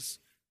things,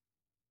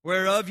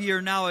 whereof ye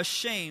are now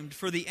ashamed?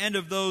 For the end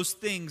of those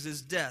things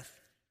is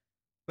death.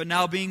 But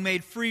now being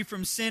made free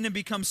from sin and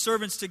become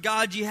servants to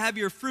God, ye have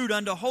your fruit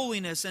unto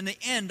holiness, and the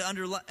end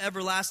unto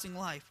everlasting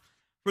life.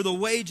 For the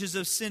wages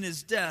of sin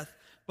is death,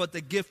 but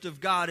the gift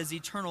of God is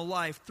eternal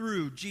life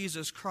through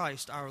Jesus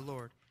Christ our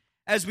Lord.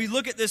 As we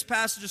look at this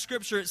passage of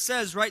Scripture, it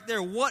says right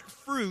there, what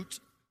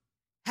fruit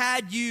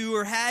had you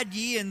or had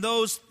ye in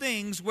those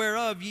things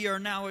whereof ye are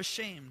now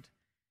ashamed?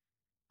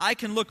 I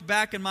can look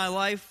back in my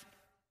life.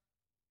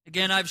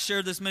 Again, I've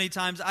shared this many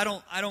times. I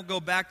don't go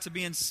back to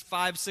being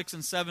 5, 6,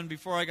 and 7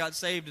 before I got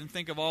saved and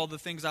think of all the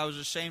things I was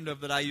ashamed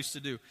of that I used to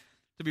do.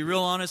 To be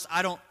real honest,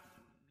 I don't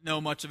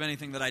know much of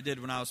anything that I did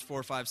when I was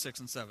 4, 5, 6,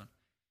 and 7.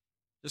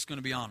 Just going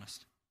to be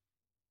honest.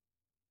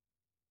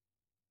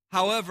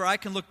 However, I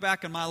can look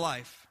back in my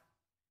life,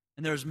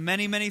 and there's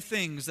many, many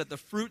things that the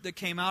fruit that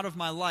came out of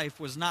my life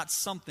was not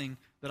something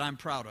that I'm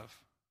proud of.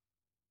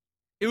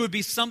 It would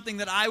be something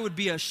that I would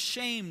be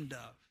ashamed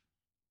of.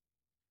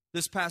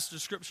 This passage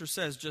of Scripture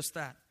says just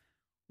that.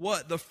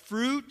 What? The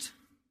fruit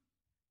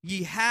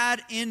ye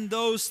had in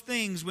those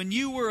things, when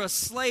you were a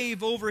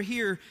slave over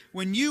here,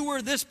 when you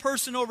were this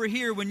person over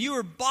here, when you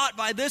were bought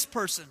by this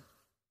person,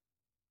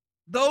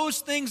 those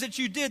things that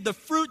you did, the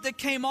fruit that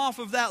came off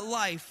of that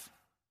life,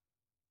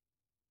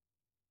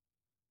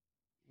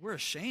 we're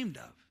ashamed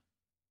of.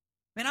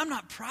 Man, I'm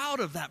not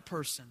proud of that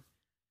person.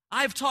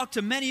 I've talked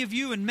to many of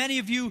you, and many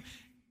of you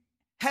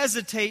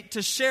hesitate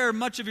to share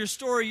much of your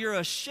story. You're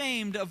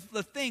ashamed of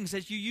the things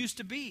that you used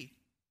to be.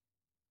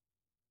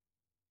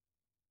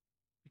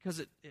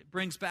 Because it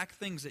brings back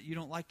things that you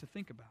don't like to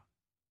think about.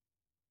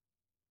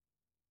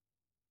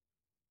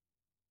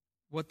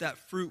 What that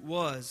fruit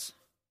was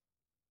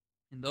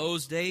in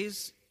those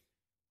days,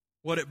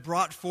 what it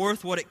brought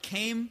forth, what it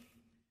came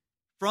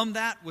from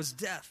that was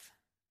death.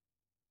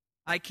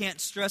 I can't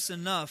stress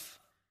enough,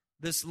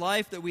 this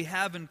life that we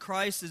have in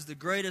Christ is the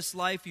greatest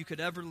life you could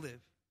ever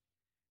live.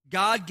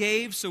 God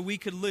gave so we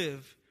could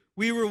live.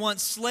 We were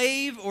once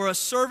slave or a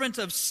servant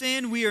of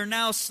sin. We are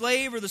now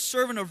slave or the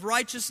servant of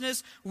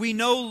righteousness. We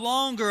no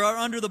longer are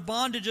under the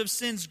bondage of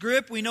sin's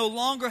grip. We no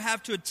longer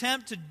have to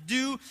attempt to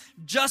do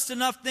just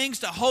enough things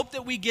to hope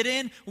that we get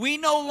in. We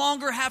no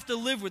longer have to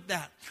live with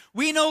that.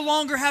 We no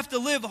longer have to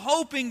live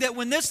hoping that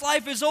when this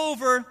life is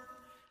over,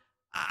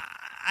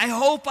 I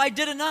hope I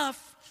did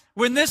enough.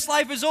 When this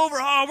life is over,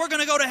 we're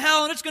going to go to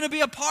hell and it's going to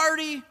be a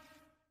party.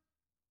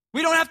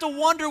 We don't have to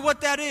wonder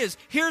what that is.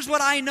 Here's what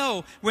I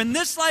know. When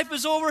this life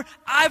is over,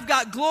 I've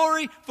got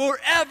glory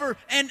forever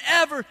and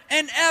ever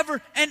and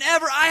ever and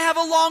ever. I have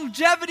a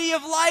longevity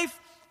of life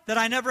that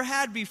I never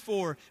had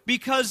before,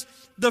 because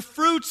the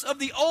fruits of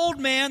the old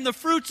man, the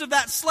fruits of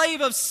that slave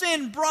of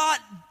sin,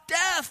 brought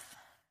death.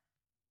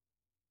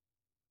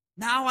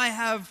 Now I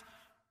have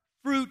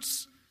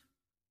fruits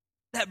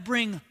that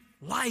bring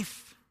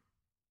life.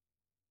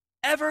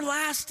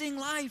 Everlasting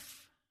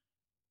life.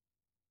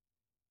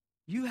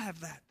 You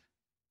have that.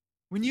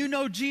 When you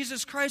know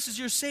Jesus Christ as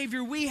your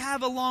Savior, we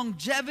have a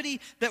longevity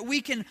that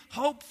we can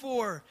hope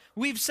for.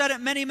 We've said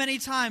it many, many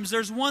times.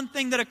 There's one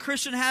thing that a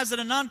Christian has that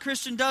a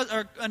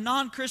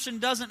non-Christian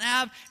doesn't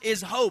have,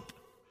 is hope.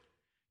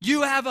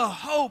 You have a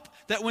hope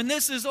that when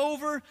this is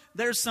over,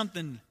 there's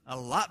something a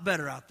lot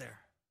better out there.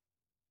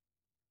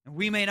 And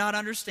we may not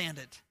understand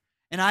it.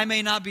 And I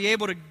may not be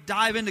able to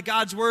dive into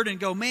God's Word and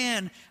go,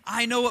 man,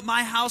 I know what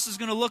my house is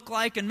going to look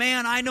like, and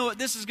man, I know what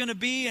this is going to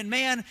be, and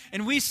man,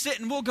 and we sit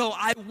and we'll go,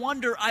 I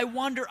wonder.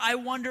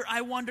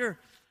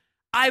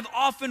 I've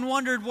often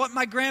wondered what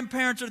my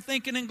grandparents are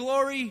thinking in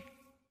glory.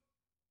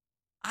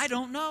 I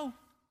don't know.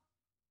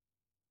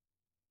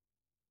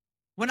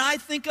 When I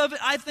think of it,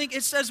 I think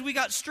it says we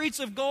got streets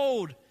of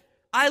gold.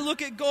 I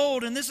look at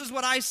gold and this is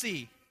what I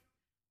see.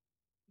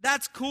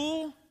 That's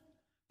cool.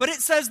 But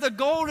it says the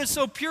gold is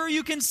so pure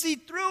you can see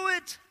through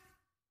it.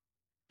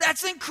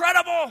 That's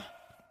incredible.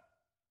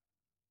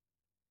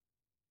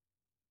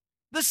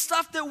 The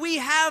stuff that we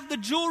have, the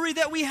jewelry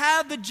that we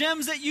have, the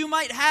gems that you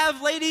might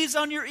have, ladies,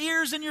 on your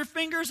ears and your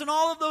fingers and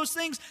all of those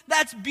things,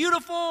 that's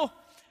beautiful.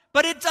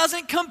 But it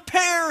doesn't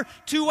compare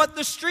to what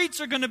the streets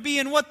are going to be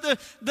and what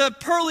the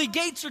pearly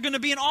gates are going to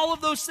be and all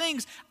of those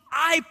things.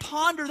 I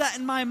ponder that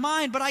in my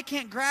mind, but I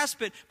can't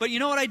grasp it. But you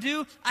know what I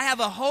do? I have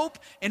a hope,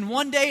 and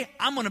one day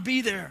I'm going to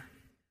be there.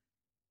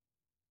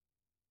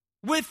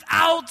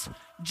 Without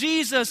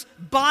Jesus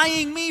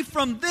buying me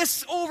from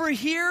this over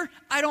here,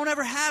 I don't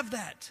ever have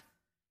that.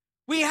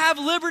 We have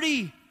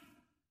liberty.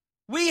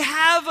 We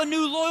have a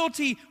new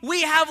loyalty.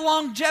 We have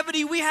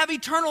longevity. We have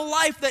eternal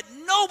life that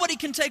nobody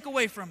can take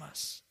away from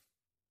us.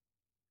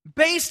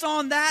 Based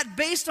on that,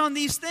 based on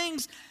these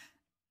things,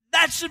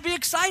 that should be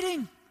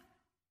exciting.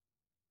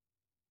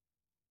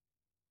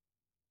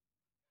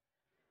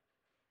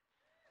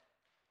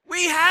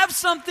 We have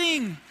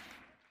something.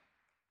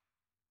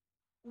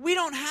 We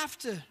don't have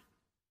to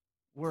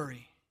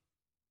worry.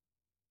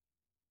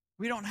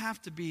 We don't have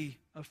to be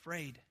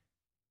afraid.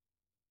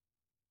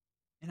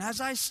 And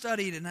as I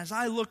studied and as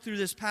I looked through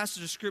this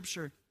passage of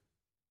Scripture,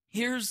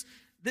 if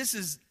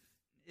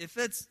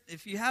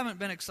you haven't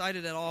been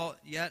excited at all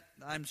yet,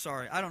 I'm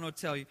sorry, I don't know what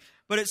to tell you.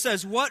 But it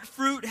says, "What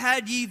fruit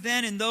had ye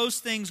then in those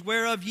things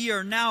whereof ye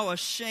are now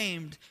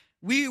ashamed?"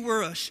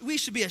 We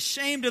should be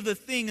ashamed of the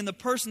thing and the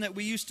person that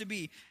we used to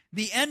be.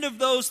 The end of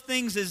those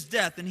things is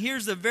death. And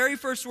here's the very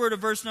first word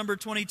of verse number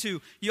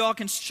 22. You all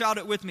can shout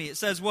it with me. It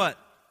says what?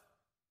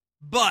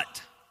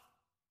 But.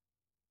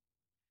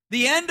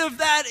 The end of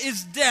that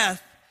is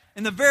death.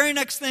 And the very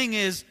next thing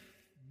is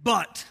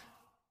but.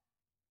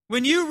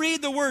 When you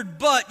read the word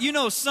but, you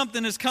know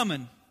something is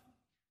coming.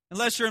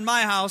 Unless you're in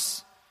my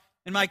house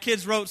and my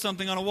kids wrote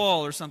something on a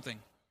wall or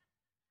something.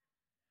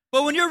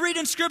 But when you're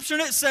reading Scripture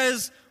and it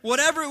says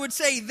whatever it would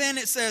say, then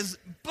it says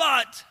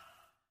but,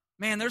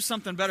 man, there's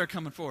something better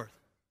coming forth.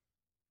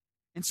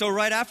 And so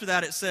right after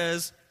that it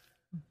says,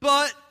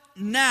 "But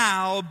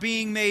now,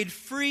 being made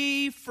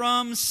free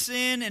from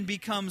sin and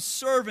become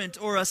servant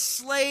or a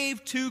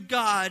slave to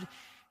God,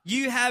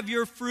 you have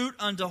your fruit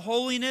unto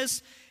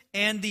holiness."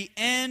 And the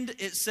end,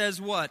 it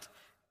says what?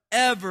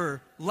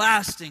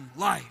 Everlasting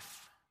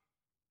life.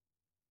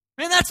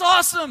 Man, that's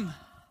awesome.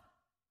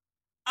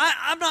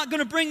 I'm not going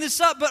to bring this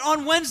up, but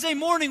on Wednesday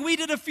morning, we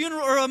did a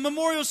funeral or a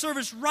memorial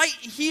service right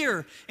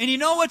here. And you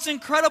know what's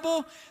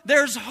incredible?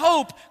 There's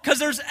hope because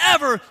there's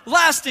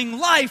everlasting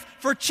life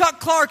for Chuck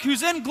Clark,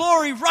 who's in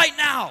glory right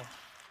now.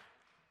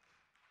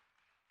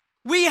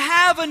 We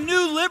have a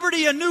new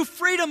liberty, a new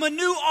freedom, a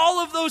new all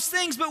of those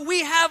things, but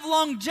we have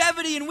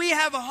longevity and we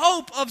have a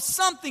hope of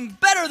something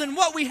better than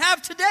what we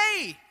have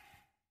today.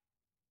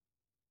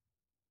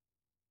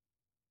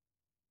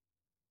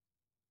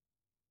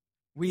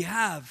 We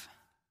have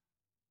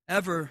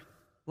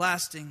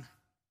everlasting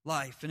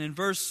life. And in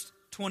verse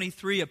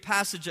 23, a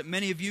passage that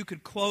many of you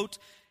could quote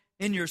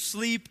in your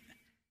sleep,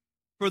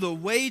 "For the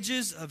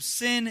wages of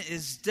sin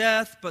is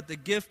death, but the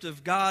gift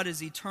of God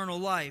is eternal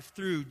life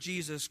through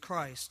Jesus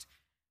Christ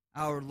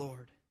our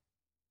Lord."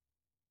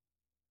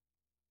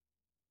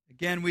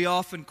 Again, we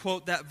often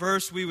quote that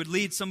verse. We would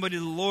lead somebody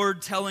to the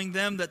Lord telling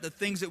them that the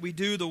things that we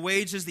do, the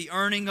wages, the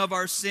earning of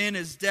our sin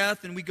is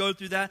death, and we go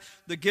through that,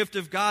 the gift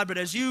of God. But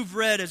as we've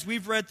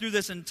read through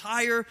this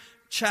entire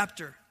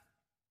chapter,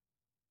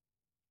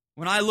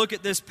 when I look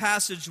at this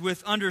passage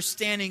with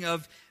understanding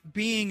of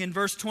being, in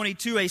verse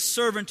 22, a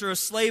servant or a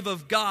slave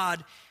of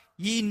God,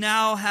 ye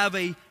now have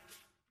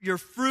your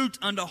fruit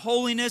unto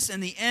holiness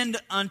and the end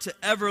unto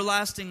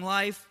everlasting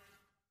life.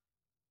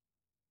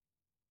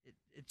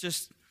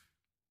 It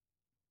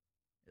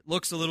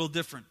looks a little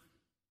different.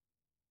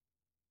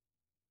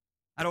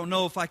 I don't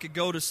know if I could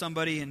go to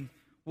somebody and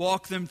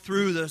walk them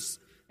through this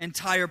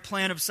entire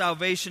plan of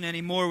salvation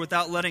anymore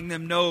without letting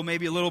them know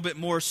maybe a little bit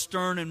more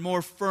stern and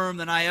more firm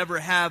than I ever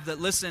have that,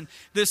 listen,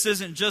 this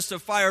isn't just a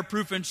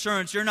fireproof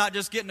insurance. You're not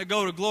just getting to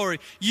go to glory.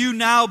 You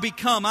now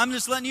become, I'm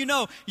just letting you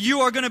know,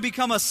 you are going to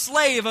become a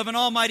slave of an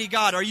almighty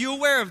God. Are you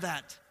aware of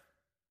that?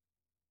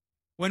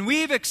 When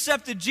we've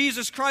accepted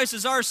Jesus Christ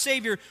as our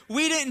Savior,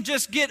 we didn't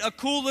just get a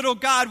cool little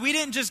God. We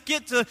didn't just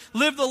get to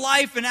live the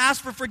life and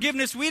ask for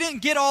forgiveness. We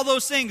didn't get all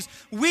those things.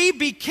 We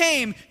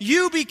became,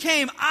 you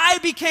became, I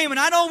became, and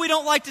I know we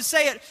don't like to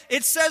say it.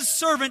 It says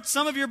servant.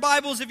 Some of your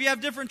Bibles, if you have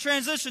different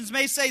transitions,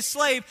 may say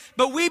slave.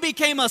 But we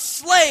became a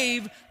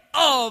slave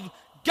of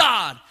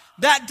God.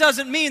 That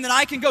doesn't mean that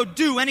I can go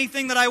do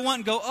anything that I want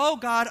and go, "Oh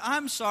God,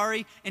 I'm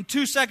sorry," and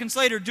 2 seconds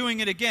later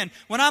doing it again.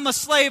 When I'm a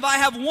slave, I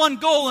have one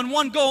goal and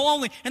one goal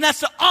only, and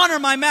that's to honor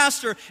my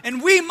master.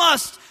 And we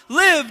must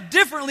live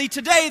differently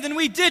today than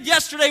we did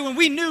yesterday when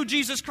we knew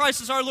Jesus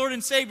Christ as our Lord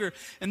and Savior.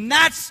 And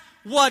that's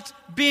what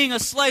being a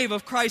slave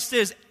of Christ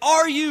is.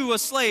 Are you a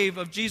slave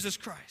of Jesus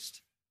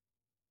Christ?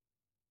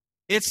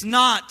 It's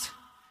not.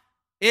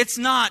 It's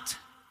not.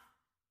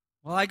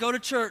 Well, I go to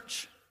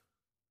church.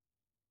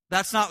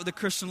 That's not what the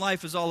Christian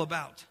life is all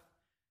about.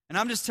 And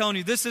I'm just telling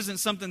you, this isn't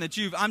something that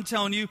I'm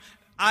telling you,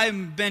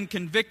 I've been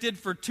convicted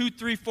for 2,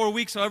 3, 4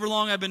 weeks, however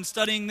long I've been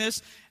studying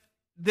this.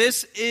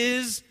 This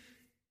is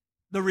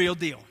the real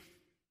deal.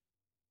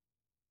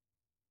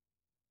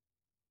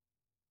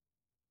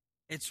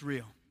 It's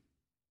real.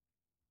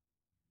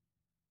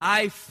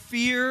 I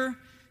fear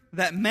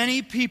that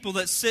many people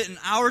that sit in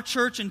our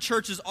church and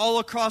churches all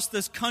across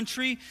this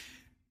country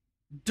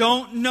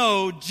don't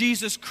know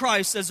Jesus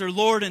Christ as their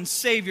Lord and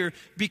Savior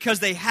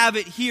because they have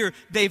it here.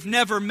 They've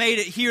never made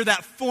it here,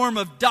 that form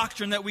of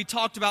doctrine that we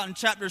talked about in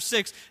chapter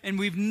 6, and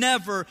we've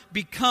never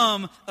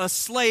become a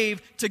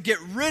slave to get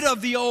rid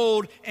of the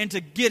old and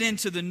to get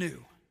into the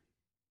new.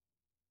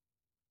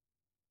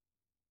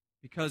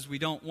 Because we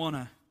don't want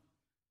to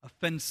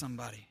offend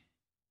somebody.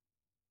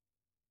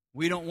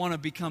 We don't want to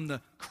become the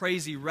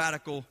crazy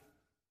radical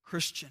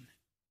Christian.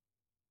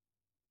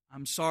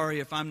 I'm sorry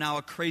if I'm now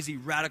a crazy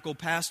radical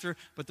pastor,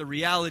 but the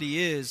reality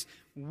is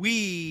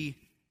we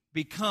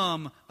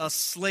become a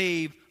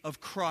slave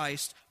of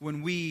Christ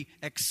when we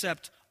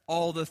accept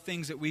all the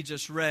things that we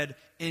just read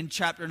in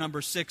chapter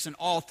number 6 and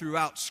all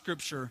throughout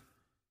Scripture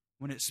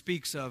when it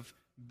speaks of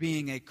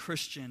being a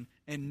Christian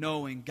and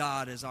knowing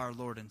God as our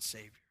Lord and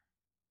Savior.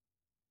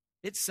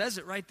 It says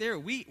it right there.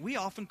 We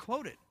often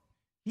quote it.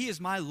 He is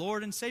my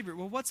Lord and Savior.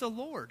 Well, what's a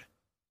Lord?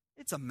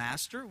 It's a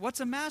master. What's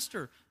a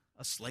master?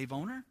 A slave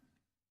owner.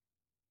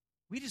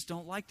 We just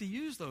don't like to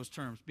use those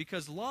terms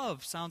because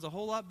love sounds a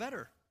whole lot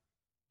better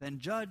than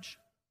judge.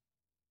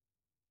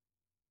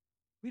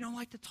 We don't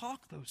like to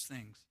talk those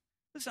things.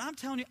 Listen, I'm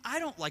telling you, I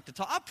don't like to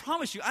talk. I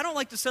promise you, I don't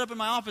like to sit up in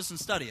my office and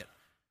study it.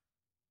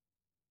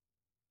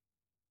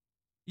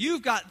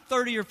 You've got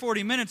 30 or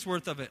 40 minutes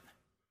worth of it.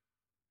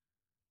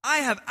 I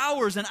have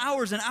hours and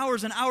hours and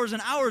hours and hours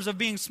and hours of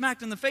being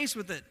smacked in the face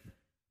with it.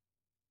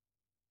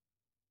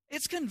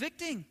 It's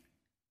convicting.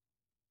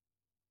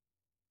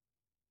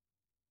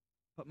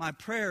 But my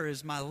prayer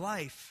is my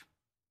life,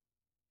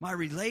 my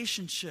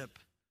relationship,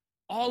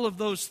 all of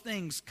those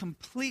things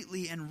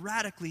completely and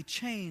radically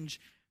change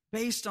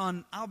based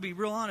on, I'll be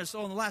real honest,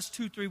 in the last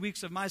 2-3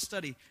 weeks of my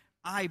study,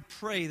 I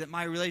pray that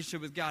my relationship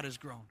with God has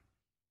grown.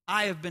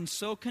 I have been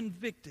so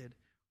convicted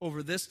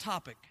over this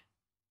topic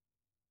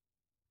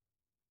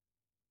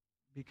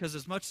because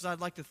as much as I'd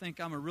like to think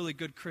I'm a really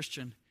good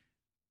Christian,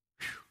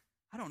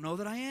 I don't know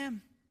that I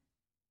am.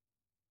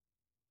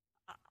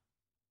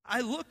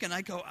 I look and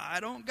I go,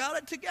 I don't got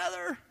it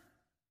together.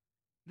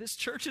 This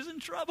church is in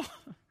trouble.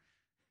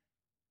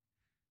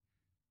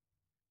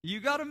 You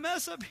got a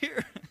mess up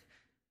here.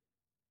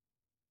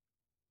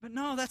 But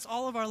no, that's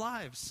all of our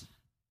lives.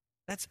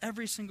 That's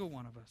every single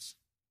one of us.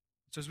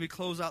 So as we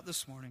close out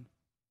this morning,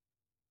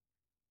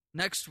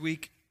 next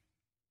week,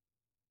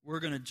 we're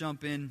going to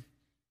jump in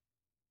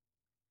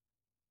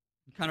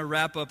and kind of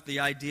wrap up the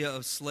idea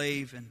of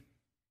slave, and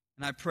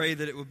I pray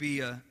that it will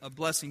be a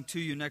blessing to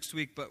you next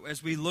week. But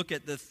as we look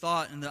at the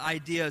thought and the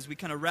idea, as we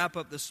kind of wrap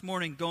up this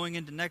morning going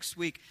into next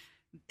week,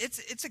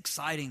 it's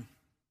exciting.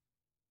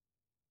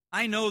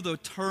 I know the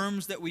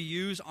terms that we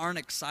use aren't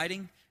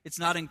exciting. It's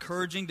not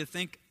encouraging to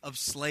think of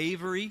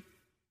slavery.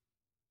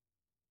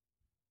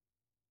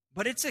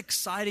 But it's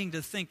exciting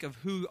to think of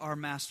who our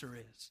master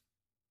is.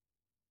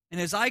 And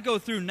as I go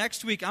through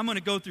next week, I'm going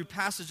to go through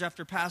passage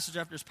after passage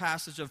after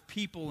passage of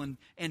people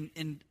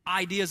and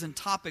ideas and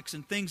topics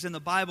and things in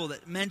the Bible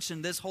that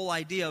mention this whole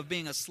idea of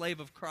being a slave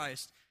of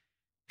Christ.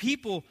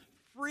 People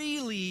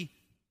freely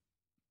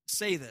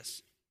say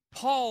this.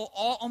 Paul,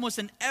 almost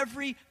in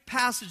every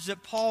passage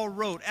that Paul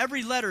wrote,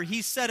 every letter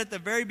he said at the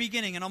very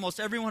beginning in almost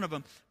every one of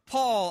them,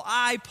 Paul,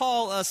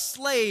 a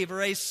slave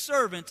or a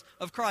servant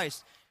of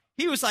Christ.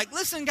 He was like,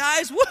 listen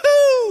guys,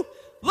 woohoo,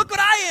 look what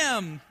I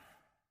am.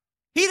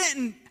 He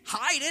didn't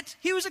hide it.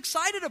 He was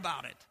excited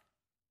about it.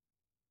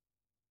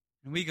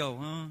 And we go,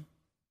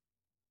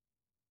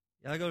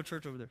 yeah, I go to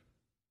church over there.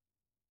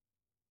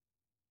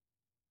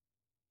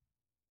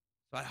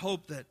 So I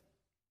hope that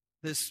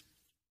this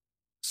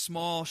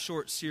small,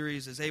 short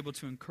series is able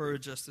to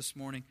encourage us this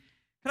morning.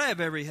 Could I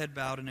have every head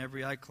bowed and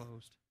every eye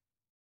closed?